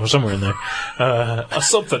 7-year-old or something, somewhere in there. A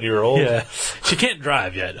something-year-old. Yeah. She can't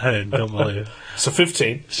drive yet. I don't believe it. So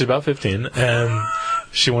 15. She's about 15, and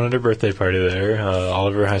she wanted her birthday party there. All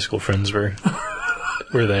of her high school friends were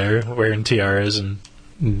there, wearing tiaras and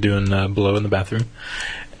doing blow in the bathroom.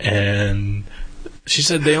 And she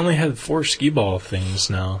said they only had 4 skee-ball things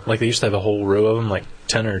now. Like, they used to have a whole row of them, like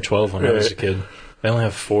 10 or 12 when I was a kid. They only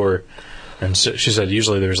have 4. And so she said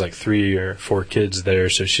usually there was like 3 or 4 kids there,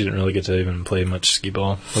 so she didn't really get to even play much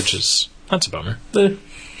skee-ball, that's a bummer. You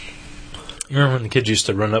remember when the kids used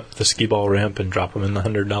to run up the skee-ball ramp and drop them in the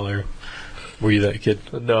 $100? Were you that kid?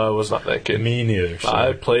 No, I was not that kid. Me neither. So.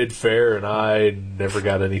 I played fair, and I never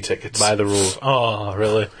got any tickets. By the rules. Oh,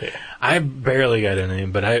 really? Yeah. I barely got any,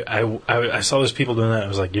 but I saw those people doing that. I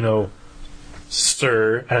was like,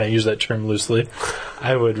 sir, and I use that term loosely,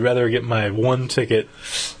 I would rather get my 1 ticket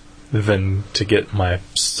than to get my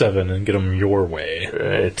 7 and get them your way.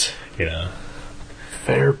 Right.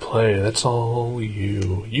 Fair play. That's all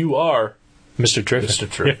you are. Mr. Terrific. Mr.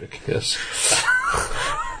 Terrific, yes.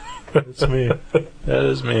 That's me. That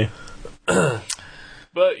is me.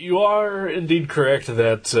 But you are indeed correct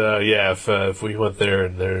that, if we went there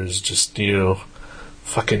and there's just,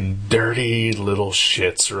 fucking dirty little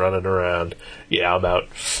shits running around, yeah, I'm out.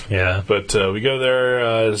 Yeah. But we go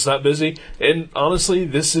there, it's not busy. And honestly,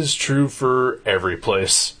 this is true for every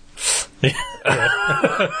place. Yeah.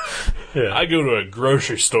 I go to a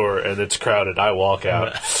grocery store and it's crowded. I walk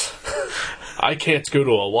out. I can't go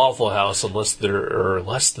to a Waffle House unless there are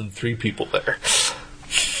less than 3 people there.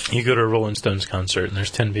 You go to a Rolling Stones concert and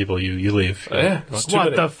there's 10 people, you leave. Yeah. What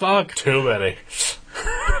the fuck? Too many.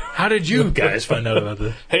 How did you guys find out about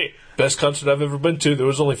this? Hey, best concert I've ever been to. There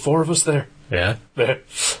was only 4 of us there. Yeah? There.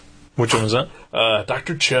 Which one was that?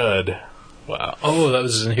 Dr. Chud. Wow. Oh, that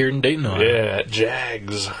was here in Dayton, Ohio. Yeah, at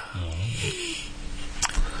Jags.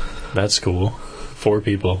 That's cool. 4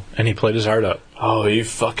 people. And he played his heart out. Oh, he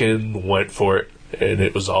fucking went for it. And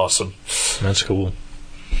it was awesome. That's cool.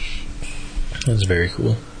 That's very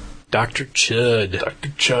cool. Dr. Chud. Dr.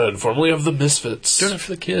 Chud, formerly of the Misfits. Doing it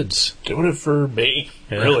for the kids. Doing it for me.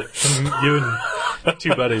 Yeah. Really. You and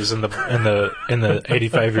 2 buddies and the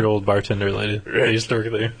 85-year-old bartender lady. Right. They used to work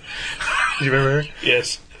there. Do you remember her?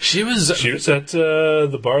 Yes. She was at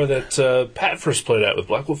the bar that Pat first played at with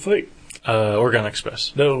Black Wolf Fight. Oregon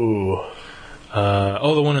Express. No.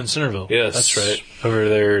 The one in Centerville. Yes. That's right. Over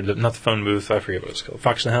there, not the phone booth. I forget what it's called.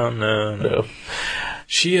 Fox and Hound? No.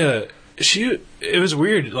 It was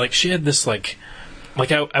weird. Like, she had this,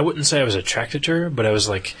 I wouldn't say I was attracted to her, but I was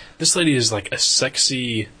like, this lady is like a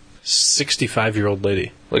sexy 65-year-old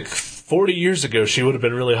lady. Like 40 years ago, she would have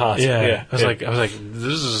been really hot. Yeah. I was like,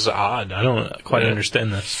 this is odd. I don't quite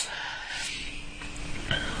understand this.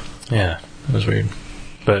 Yeah, it was weird.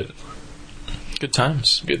 But good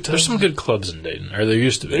times. There's some good clubs in Dayton, or there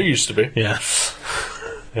used to be. There used to be. Yeah.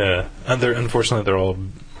 Yeah. And unfortunately, they're all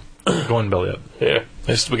going belly up. Yeah.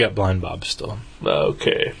 We got Blind Bob still.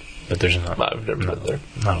 Okay. But there's not. I've never been there.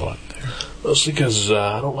 Not a lot there. Mostly because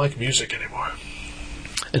I don't like music anymore.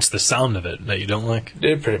 It's the sound of it that you don't like?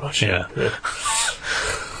 Yeah, pretty much. Yeah.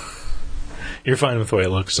 You're fine with the way it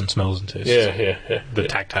looks and smells and tastes. Yeah. The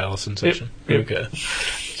tactile sensation. Yep. Okay.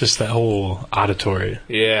 Just that whole auditory.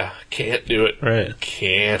 Yeah. Can't do it. Right.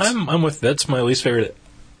 Can't. I'm with. That's my least favorite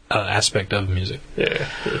aspect of music. Yeah.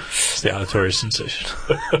 It's the auditory sensation.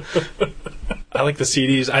 I like the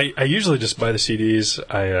CDs. I usually just buy the CDs.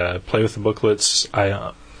 I play with the booklets.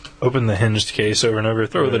 I open the hinged case over and over.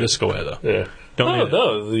 Throw the disc away, though. Yeah.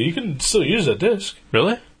 No, you can still use that disc.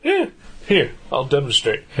 Really? Yeah. Here, I'll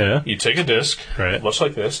demonstrate. Yeah. You take a disc, right, much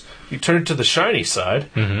like this. You turn it to the shiny side,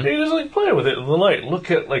 and you just play with it in the light. Look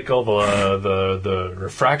at all the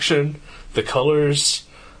refraction, the colors,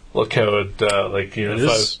 Look how it, like, you know,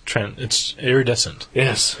 It's iridescent.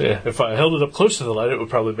 yes, yeah. If I held it up close to the light, it would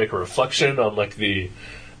probably make a reflection on, like, the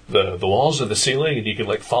walls or the ceiling, and you can,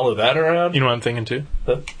 like, follow that around. You know what I'm thinking too?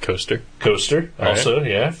 Huh? Coaster. Coaster, All also,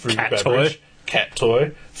 right. yeah. Fruit Cat beverage. toy. Cat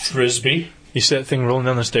toy. Frisbee. You see that thing rolling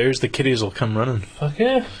down the stairs? The kitties will come running. Fuck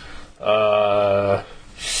yeah. Wow.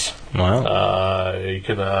 You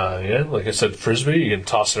can, yeah, like I said, Frisbee, you can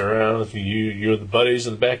toss it around with you and the buddies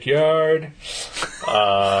in the backyard.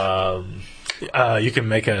 You can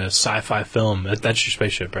make a sci-fi film. That's your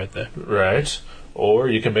spaceship right there. Right. Or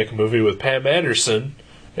you can make a movie with Pam Anderson,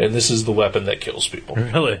 and this is the weapon that kills people.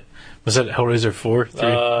 Really? Was that Hellraiser 4? 3?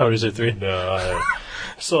 Hellraiser 3? No, I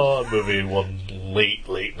saw a movie one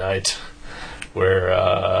late night where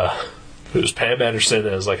it was Pam Anderson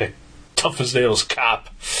as like a tough as nails cop.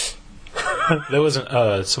 That wasn't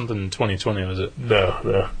something 2020, was it?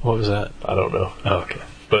 No. What was that? I don't know. Oh, okay.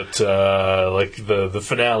 But like the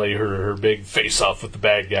finale, her big face off with the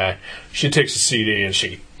bad guy, she takes a CD and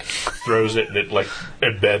she throws it, and it like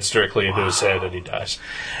embeds directly into his head, and he dies.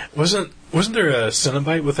 Wasn't there a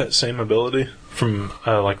Cenobite with that same ability from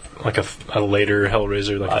like a later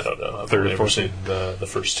Hellraiser? Like I don't know. I've third or never fourth? seen the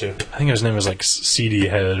first two. I think his name was like CD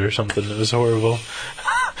Head or something. It was horrible.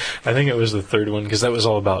 I think it was the third one because that was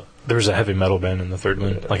all about. There was a heavy metal band in the third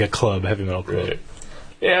one, like a club, heavy metal club. Right.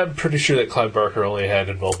 Yeah, I'm pretty sure that Clive Barker only had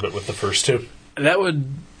involvement with the first two. That would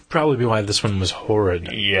probably be why this one was horrid.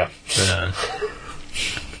 Yeah.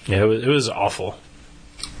 Yeah, it was awful.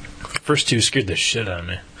 First two scared the shit out of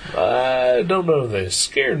me. I don't know if they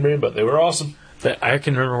scared me, but they were awesome. I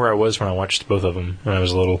can remember where I was when I watched both of them when I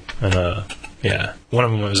was little. And, yeah, one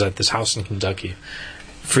of them was at this house in Kentucky.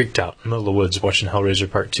 Freaked out in the middle of the woods watching Hellraiser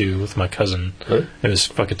Part 2 with my cousin. Huh? It was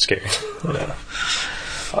fucking scary. Yeah.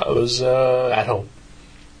 I was at home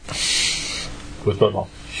with my mom.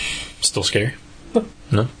 Still scary?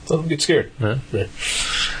 No? Don't get scared. No? Yeah.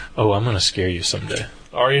 Oh, I'm going to scare you someday.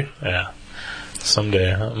 Are you? Yeah.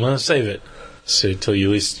 Someday. I'm going to save it. So till you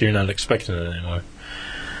at least you're not expecting it anymore.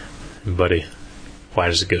 Buddy, white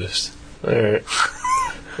as a ghost. Alright.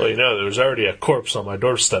 Well, you know, there was already a corpse on my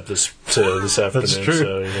doorstep this afternoon. That's true.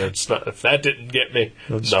 So, you know, it's not, if that didn't get me,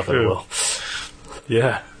 That's nothing true. will.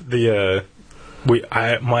 Yeah.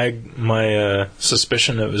 My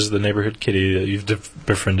suspicion it was the neighborhood kitty that you've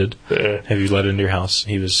befriended. Yeah. Have you let into your house?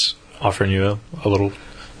 He was offering you a little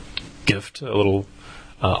gift, a little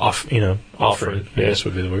offering. Offering, I yeah. guess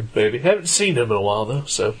would be the word. Maybe. Haven't seen him in a while, though,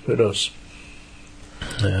 so who knows.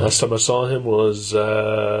 Yeah. Last time I saw him was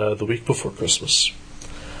the week before Christmas,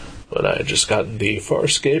 when I had just gotten the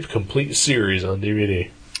Farscape Complete series on DVD.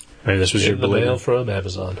 Maybe this was your in the mail belated. from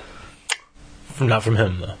Amazon. Not from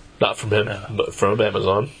him though. Not from him, but from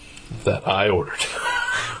Amazon that I ordered.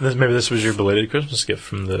 Maybe this was your belated Christmas gift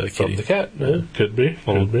from the kitty. From the cat. Yeah, could be.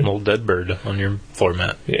 Could be. An old dead bird on your floor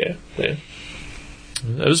mat. Yeah. It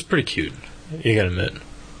was pretty cute. You gotta admit.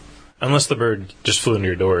 Unless the bird just flew into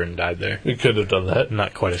your door and died there. We could have done that.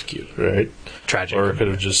 Not quite as cute. Right. Tragic. Or it could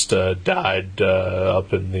have just died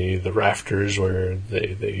up in the rafters where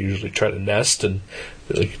they usually try to nest, and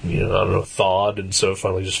like, you know, I don't know, thawed, and so it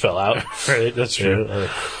finally just fell out. Right, that's true.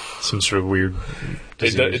 Yeah. Some sort of weird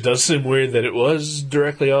disease. It does seem weird that it was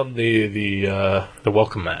directly on the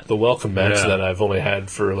welcome mat. the welcome mats Yeah. that I've only had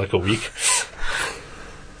for like a week.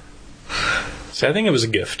 See, I think it was a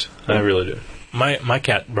gift. I really do. My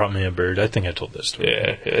cat brought me a bird. I think I told this story.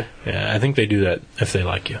 Yeah. Yeah, I think they do that if they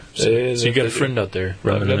like you. So, Yeah, so you got they a friend out there I've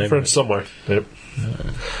running got the a friend neighborhood. somewhere. Yep.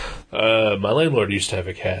 My landlord used to have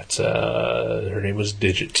a cat. Her name was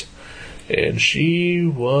Digit, and she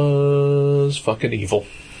was fucking evil.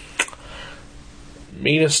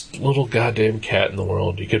 Meanest little goddamn cat in the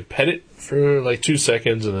world. You could pet it for like 2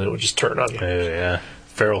 seconds, and then it would just turn on you. Yeah.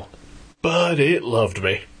 Feral. But it loved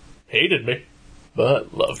me. Hated me,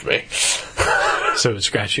 but loved me. So it would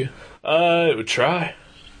scratch you? It would try.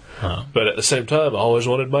 Oh. But at the same time, I always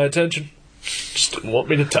wanted my attention. Just didn't want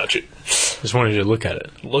me to touch it. Just wanted you to look at it.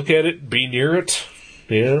 Look at it, be near it.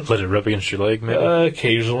 Yeah. Let it rub against your leg, maybe?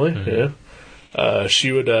 Occasionally, yeah.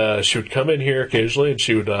 She would come in here occasionally, and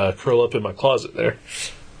she would curl up in my closet there,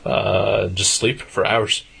 and just sleep for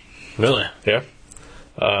hours. Really? Yeah.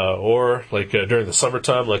 Or like during the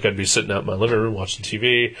summertime, like I'd be sitting out in my living room watching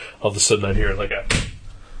TV. All of a sudden, I'd hear like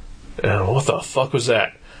what the fuck was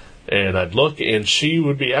that? And I'd look, and she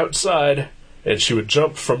would be outside, and she would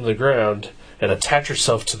jump from the ground and attach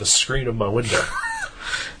herself to the screen of my window.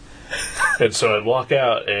 And so I'd walk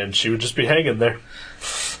out, and she would just be hanging there.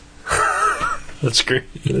 That's great.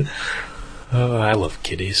 Oh, I love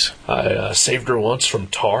kitties. I saved her once from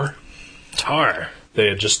tar. Tar. They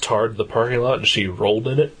had just tarred the parking lot, and she rolled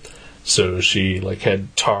in it. So she like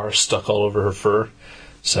had tar stuck all over her fur.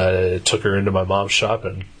 So I took her into my mom's shop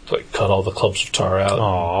and like cut all the clumps of tar out.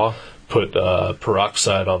 Aw, Put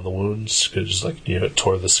peroxide on the wounds because like it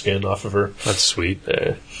tore the skin off of her. that's sweet.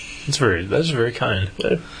 Yeah. That's very kind.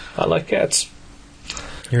 Yeah. I like cats.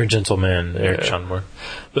 You're a gentle man, Eric Yeah. Schonmore.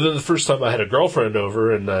 But then the first time I had a girlfriend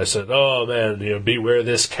over, and I said, "Oh man, beware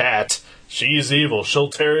this cat. She's evil. She'll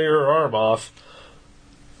tear your arm off."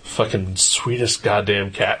 Fucking sweetest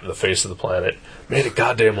goddamn cat in the face of the planet. Made a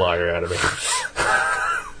goddamn liar out of me.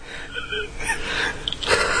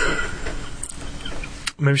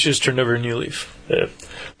 Maybe she just turned over a new leaf. Yeah.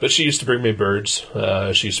 But she used to bring me birds.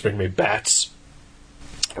 She used to bring me bats.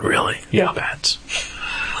 Really? Yeah. Bats.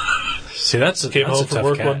 See, that's a Home from tough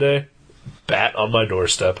work cat. one day, bat on my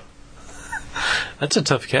doorstep. That's a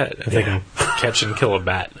tough cat if they can catch and kill a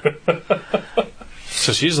bat.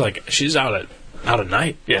 So she's out at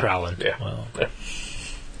night prowling. Yeah. Wow. Yeah.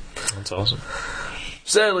 That's awesome.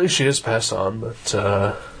 Sadly, she has passed on, but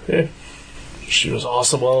yeah, she was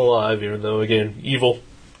awesome while alive. Even though, again, evil.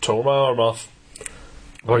 Tore my arm off.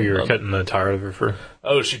 While you were cutting the tar over for.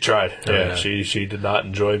 Oh, she tried. Oh, Yeah, yeah. she did not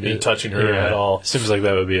enjoy me touching her at all. Seems like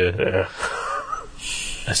that would be Yeah.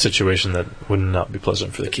 a situation that would not be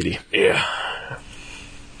pleasant for the kitty. Yeah.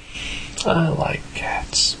 I like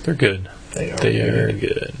cats. They're good. They are They are good.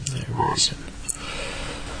 good. They're very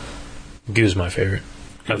good. Goo's my favorite.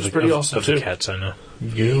 Goo's pretty awesome, of the too. cats I know.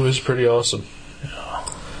 Goo is pretty awesome.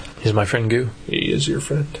 He's my friend Goo. He is your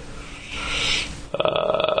friend.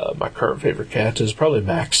 My current favorite cat is probably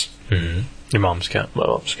Max, Mm-hmm. Your mom's cat. my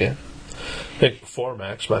mom's cat. I think before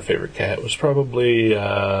Max, my favorite cat was probably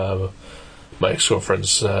my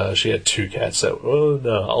ex-girlfriend's. She had two cats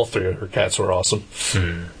all three of her cats were awesome.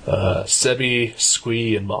 Sebi,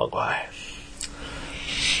 Squee, and Mogwai.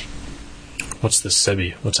 What's the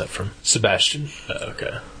Sebi? What's that from? Sebastian.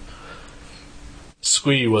 Okay.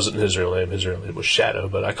 Squee wasn't his real name. His real name was Shadow,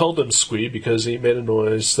 but I called him Squee because he made a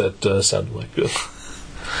noise that sounded like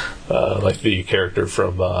the character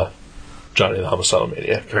from Johnny the Homicidal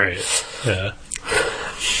Maniac. Right. Yeah.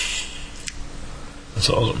 That's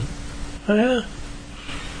awesome. Oh, yeah.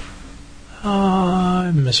 Oh,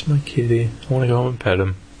 I miss my kitty. I want to go home and pet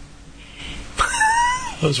him.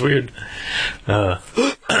 That was weird. I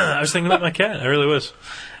was thinking about my cat. I really was.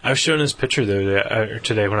 I was showing his picture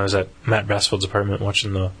today when I was at Matt Brassfield's apartment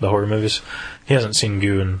watching the horror movies. He hasn't seen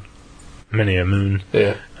Goo in many a moon.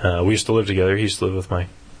 Yeah. We used to live together. He used to live with my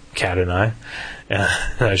cat and I. And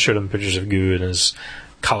I showed him pictures of Goo and his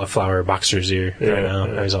cauliflower boxer's ear right now.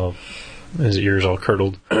 Yeah. His ear's all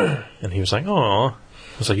curdled. And he was like, "Aw." I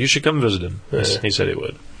was like, "You should come visit him." Yeah. He said he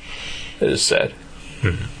would. It is sad.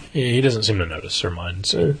 He doesn't seem to notice or mind.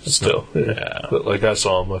 So Still. Yeah. But like I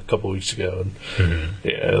saw him a couple weeks ago and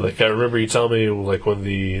yeah, like I remember you telling me like when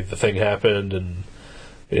the thing happened and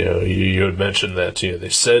you had mentioned that they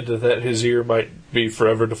said that his ear might be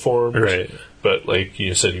forever deformed. Right. But like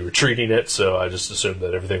you said you were treating it, so I just assumed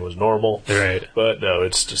that everything was normal. Right. But no,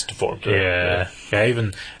 it's just deformed. Yeah.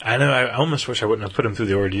 I know, I almost wish I wouldn't have put him through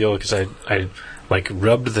the ordeal because I like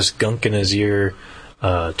rubbed this gunk in his ear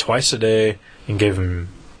twice a day and gave him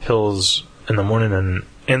pills in the morning and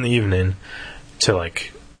in the evening to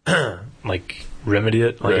like remedy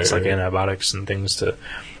it. Like it's like antibiotics and things to,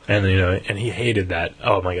 and and he hated that.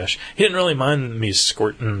 Oh my gosh. He didn't really mind me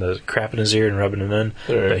squirting the crap in his ear and rubbing it in,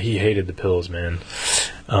 but he hated the pills, man.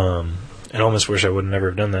 I almost wish I would never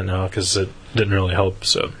have done that now because it didn't really help.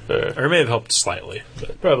 So, or it may have helped slightly.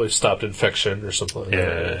 But. Probably stopped infection or something like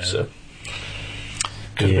that. So.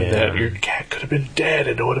 Could have been that. Your cat could have been dead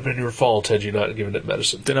and it would have been your fault had you not given it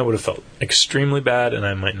medicine. Then I would have felt extremely bad and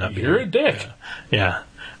I might not be. You're a dick. Yeah.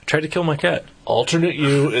 I tried to kill my cat. Alternate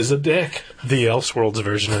you is a dick. The Elseworlds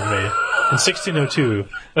version of me. In 1602,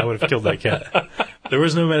 I would have killed that cat. There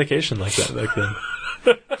was no medication like that back then.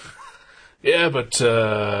 Yeah, but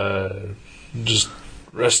just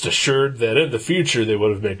rest assured that in the future they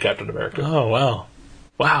would have made Captain America. Oh, wow.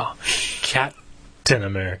 Wow. Captain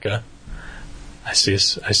America. I see a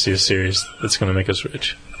series that's going to make us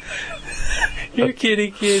rich. You're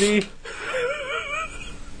kitty.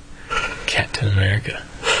 Captain America.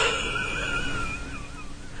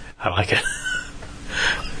 I like it.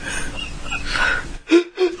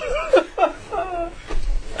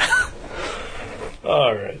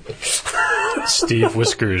 All right. Steve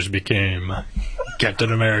Whiskers became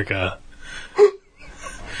Captain America.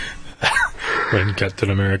 When Captain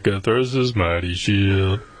America throws his mighty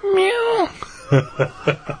shield. Meow.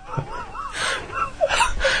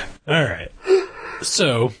 Alright.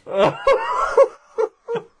 So. All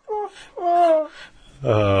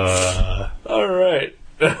right.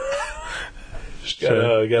 Just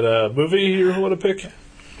gotta got a movie you want to pick?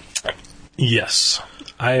 Yes.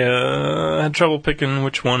 I had trouble picking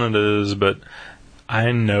which one it is, but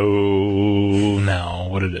I know now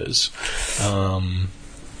what it is. I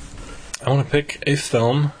want to pick a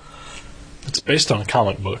film that's based on a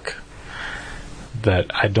comic book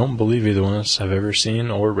that I don't believe either one of us have ever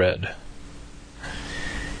seen or read.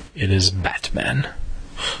 It is Batman.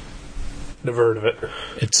 Never heard of it.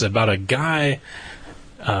 It's about a guy.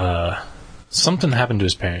 Something happened to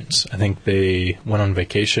his parents. I think they went on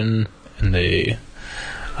vacation and they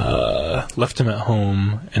left him at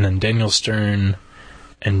home. And then Daniel Stern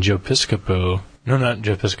and Joe Piscopo. No, not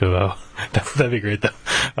Joe Piscopo. That'd be great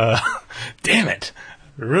though. Damn it,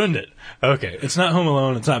 ruined it. Okay, it's not Home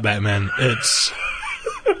Alone. It's not Batman. It's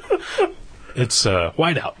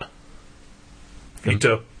Whiteout.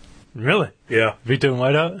 Vito. Really? Yeah. Vito and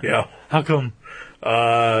Whiteout? Yeah. How come?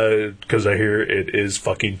 Because I hear it is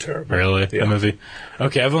fucking terrible. Really? Yeah. The movie?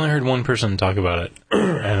 Okay, I've only heard one person talk about it.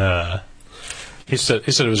 And he said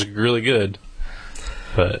it was really good.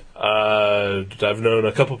 But I've known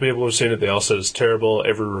a couple people who've seen it. They all said it's terrible.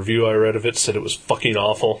 Every review I read of it said it was fucking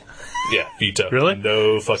awful. Yeah, Vito. Really?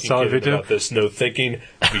 No fucking Solid kidding Vito? about this. No thinking.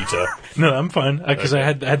 Vito. no, I'm fine. Because Okay. I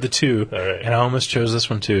had the two. All right. And I almost chose this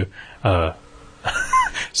one too.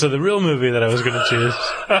 So the real movie that I was going to choose...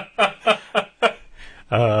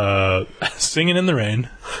 Singing in the Rain.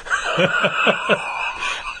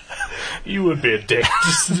 You would be a dick.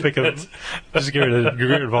 Just get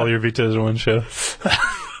rid of all your Vitos in one show.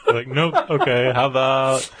 Like, nope. Okay, how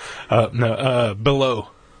about... Below.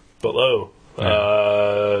 Below.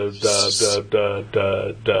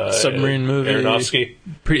 Submarine movie. Aronofsky.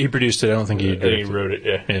 He produced it. I don't think he I think he directed wrote it,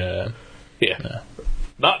 yeah. it. Yeah.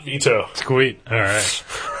 Not Vito. Sweet. All right.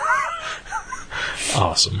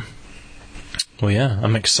 Awesome. Well, yeah,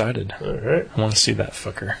 I'm excited. All right. I want to see that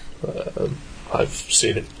fucker. I've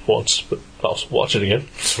seen it once, but I'll watch it again.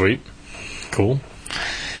 Sweet. Cool.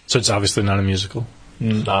 So it's obviously not a musical.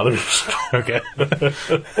 Not a musical. Okay.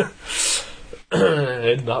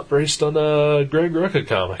 And not based on a Greg Rucka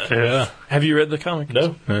comic. Yeah. Have you read the comic?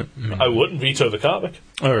 No. I wouldn't veto the comic.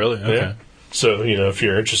 Oh, really? Okay. Yeah. So, if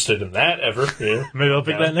you're interested in that ever, Maybe I'll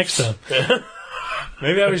pick that next time.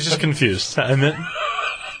 Maybe I was just confused. I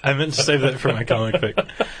meant to save that for my comic pick.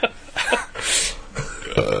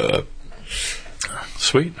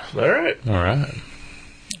 Sweet. All right. All right.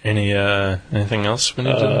 Anything else we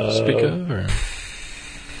need to speak of? Or?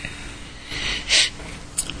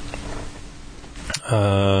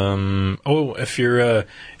 If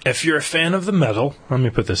you're a fan of the metal, let me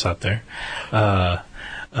put this out there.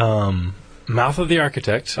 Mouth of the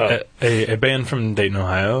Architect, a band from Dayton,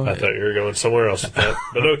 Ohio. I thought you were going somewhere else with that,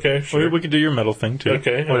 but okay, sure. We could do your metal thing too.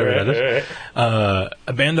 Okay, whatever all right, that is.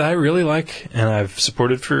 A band that I really like and I've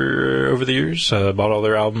supported for over the years. Bought all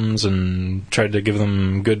their albums and tried to give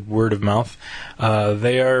them good word of mouth.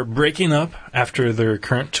 They are breaking up after their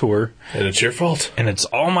current tour, And it's your fault. and it's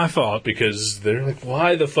all my fault. Because they're like,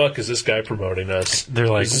 why the fuck is this guy promoting us? They're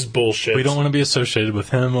like, this is bullshit. we don't want to be associated with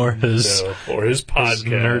him or his, or his podcast. his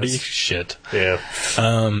nerdy shit. Yeah.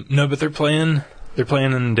 No, but they're playing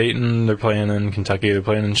in Dayton, they're playing in Kentucky, they're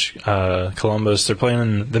playing in Columbus, they're playing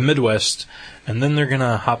in the Midwest, and then they're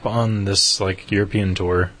gonna hop on this European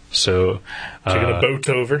tour. So Taking a boat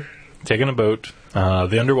over. taking a boat,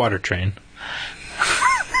 the underwater train.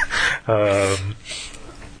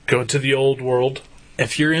 Going to the old world.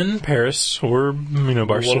 If you're in Paris or One of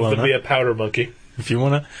Barcelona, them be a powder monkey. if you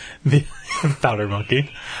want to be a powder monkey,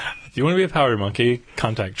 if you want to be a powder monkey,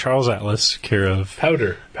 contact Charles Atlas, care of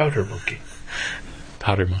Powder monkey.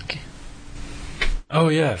 Powder Monkey. Oh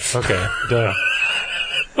yeah, okay, duh.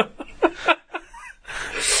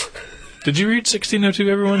 Did you read 1602,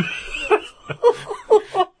 everyone?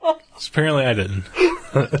 Apparently I didn't.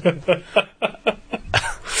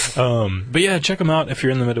 But yeah, check them out if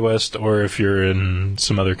you're in the Midwest or if you're in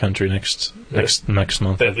some other country next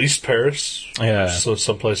month. At least Paris. Yeah. So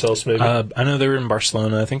someplace else maybe. I know they were in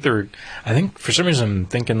Barcelona. I think for some reason I'm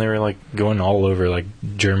thinking they were going all over,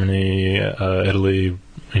 Germany, Italy,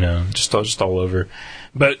 just all over.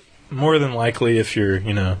 But more than likely, if you're,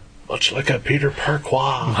 Much like a Peter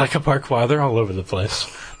Parquois. like a Parquois, they're all over the place.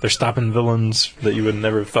 They're stopping villains that you would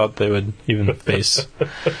never have thought they would even face.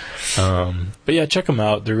 But yeah, check them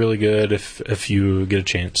out. They're really good if you get a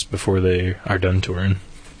chance before they are done touring.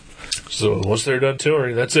 So once they're done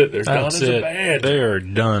touring, that's it. They're done That's as a it. band. They are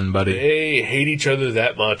done, buddy. They hate each other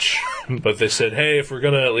that much. But they said, hey, if we're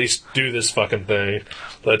going to at least do this fucking thing,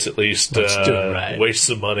 let's at least do it right. waste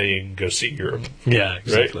some money and go see Europe. Yeah,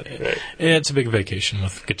 exactly. Right. Yeah, it's a big vacation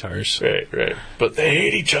with guitars. Right. But they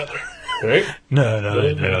hate each other. right? No.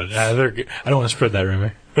 They're good. I don't want to spread that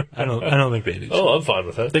rumor. I don't think they do. Oh, I'm fine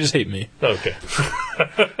with that. They just hate me. Okay.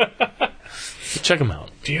 Check them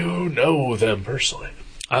out. Do you know them personally?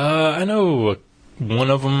 I know one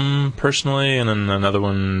of them personally, and then another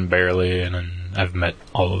one barely, and then I've met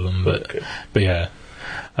all of them. But yeah.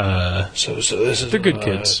 So this is they're good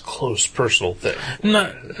kids. A close personal thing.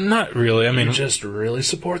 Not really. I mean, you just really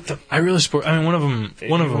support them. I really support. I mean, one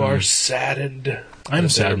of them. Are saddened. I'm that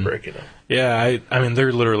saddened. They're breaking up. Yeah, I mean,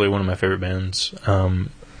 they're literally one of my favorite bands.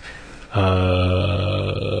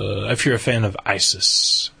 If you're a fan of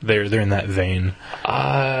ISIS, they're in that vein.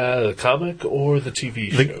 The comic or the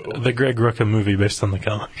TV show? The Greg Rucka movie based on the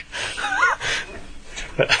comic.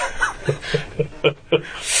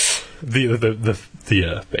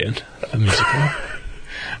 the band, musical.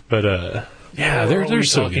 But yeah, they're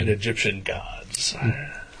so talking good. Egyptian gods.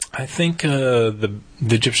 I think the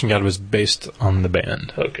Egyptian god was based on the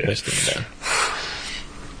band. Okay. Based on the band.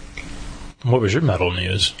 What was your metal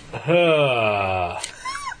news? Oh.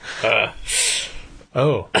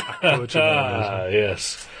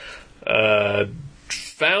 Yes.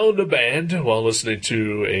 Found a band while listening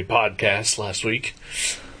to a podcast last week.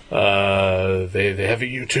 They have a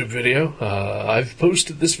YouTube video. I've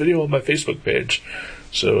posted this video on my Facebook page.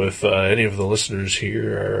 So if any of the listeners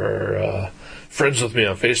here are friends with me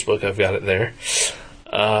on Facebook, I've got it there.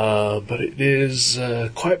 But it is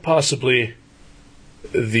quite possibly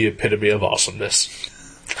the epitome of awesomeness.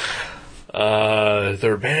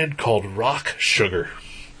 They're a band called Rock Sugar.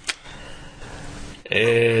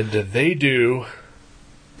 And they do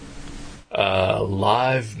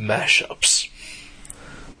live mashups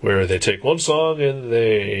where they take one song and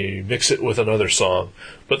they mix it with another song,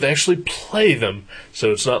 but they actually play them,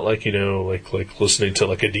 so it's not like, like listening to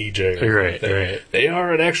like a DJ. Right. They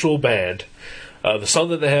are an actual band. The song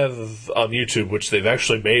that they have on YouTube, which they've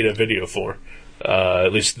actually made a video for,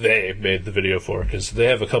 at least they made the video for, because they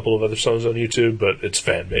have a couple of other songs on YouTube, but it's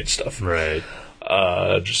fan-made stuff. Right.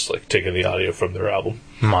 Just like taking the audio from their album.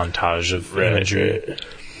 Montage of imagery. Right.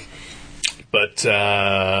 But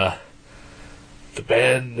the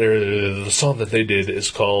band, or the song that they did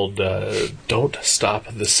is called Don't Stop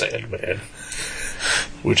the Sandman,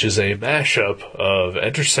 which is a mashup of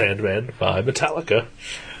Enter Sandman by Metallica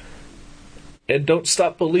and Don't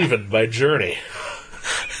Stop Believin' by Journey.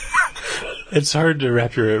 It's hard to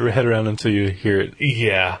wrap your head around until you hear it.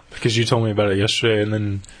 Yeah. Because you told me about it yesterday, and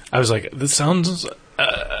then I was like, this sounds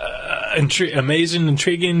amazing,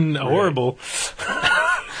 intriguing, horrible.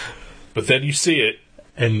 But then you see it.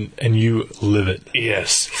 And you live it.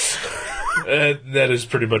 Yes. That is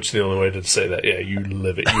pretty much the only way to say that. Yeah, you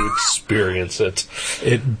live it. You experience it.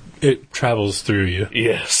 It travels through you.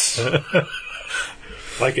 Yes.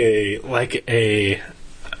 like a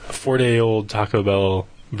 4-day-old Taco Bell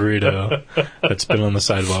burrito that's been on the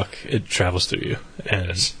sidewalk. It travels through you.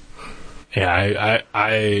 And yeah,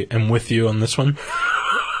 I am with you on this one.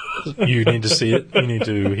 You need to see it. You need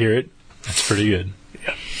to hear it. It's pretty good.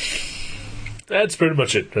 Yeah. That's pretty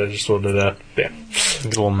much it. I just wanted to, get a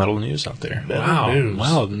little metal news out there. Metal news.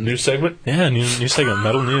 Wow. New segment? Yeah, new segment,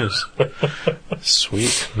 metal news.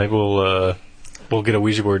 Sweet. Maybe we'll get a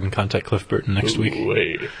Ouija board and contact Cliff Burton next week.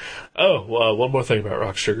 Wait. Oh, one more thing about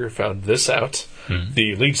Rock Sugar. Found this out.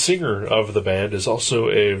 The lead singer of the band is also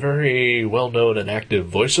a very well-known and active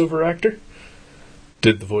voiceover actor.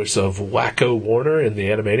 Did the voice of Wacko Warner in the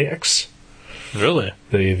Animaniacs. Really?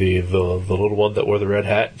 The little one that wore the red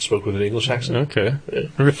hat and spoke with an English accent. Okay. Yeah.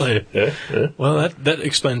 Really? Yeah. Well, that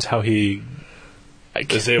explains how he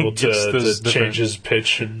is able to change his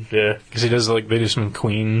pitch, and because he does they do some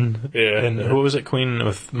Queen. Yeah. And who was it? Queen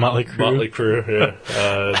with Motley Crue. Motley Crue.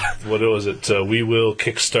 Yeah. What was it? We will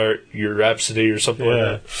kickstart your Rhapsody or something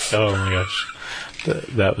like that. Oh my gosh.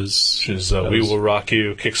 That was. We will rock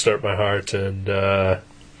you, kickstart my heart, and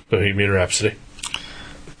Bohemian Rhapsody.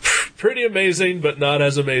 Pretty amazing, but not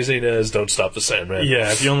as amazing as Don't Stop the Sandman.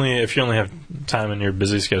 Yeah, if you only have time in your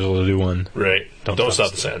busy schedule to do one, right? Don't Stop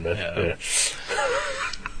the Sandman.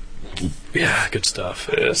 Yeah, good stuff.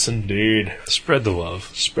 Yes, indeed. Spread the love.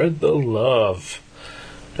 Spread the love,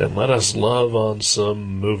 and let us love on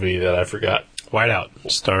some movie that I forgot. Whiteout,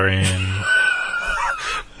 starring.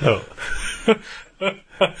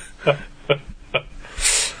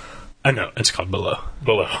 I know it's called Below.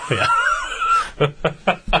 Yeah.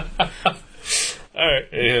 Alright,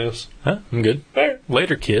 yes. Huh? I'm good. All right.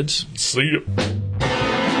 Later, kids. See you.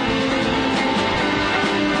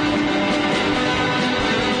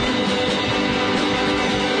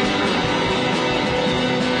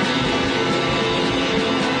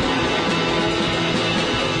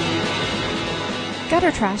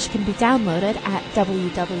 Gutter Trash can be downloaded at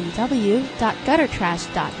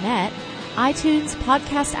www.guttertrash.net, iTunes,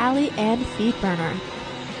 Podcast Alley, and Feedburner.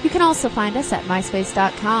 You can also find us at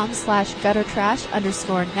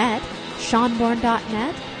myspace.com/guttertrash_net,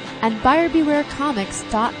 seanborn.net, and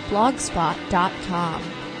buyerbewarecomics.blogspot.com.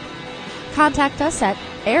 Contact us at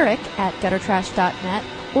eric@guttertrash.net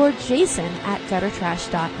or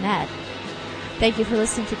jason@guttertrash.net. Thank you for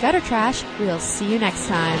listening to Gutter Trash. We'll see you next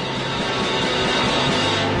time.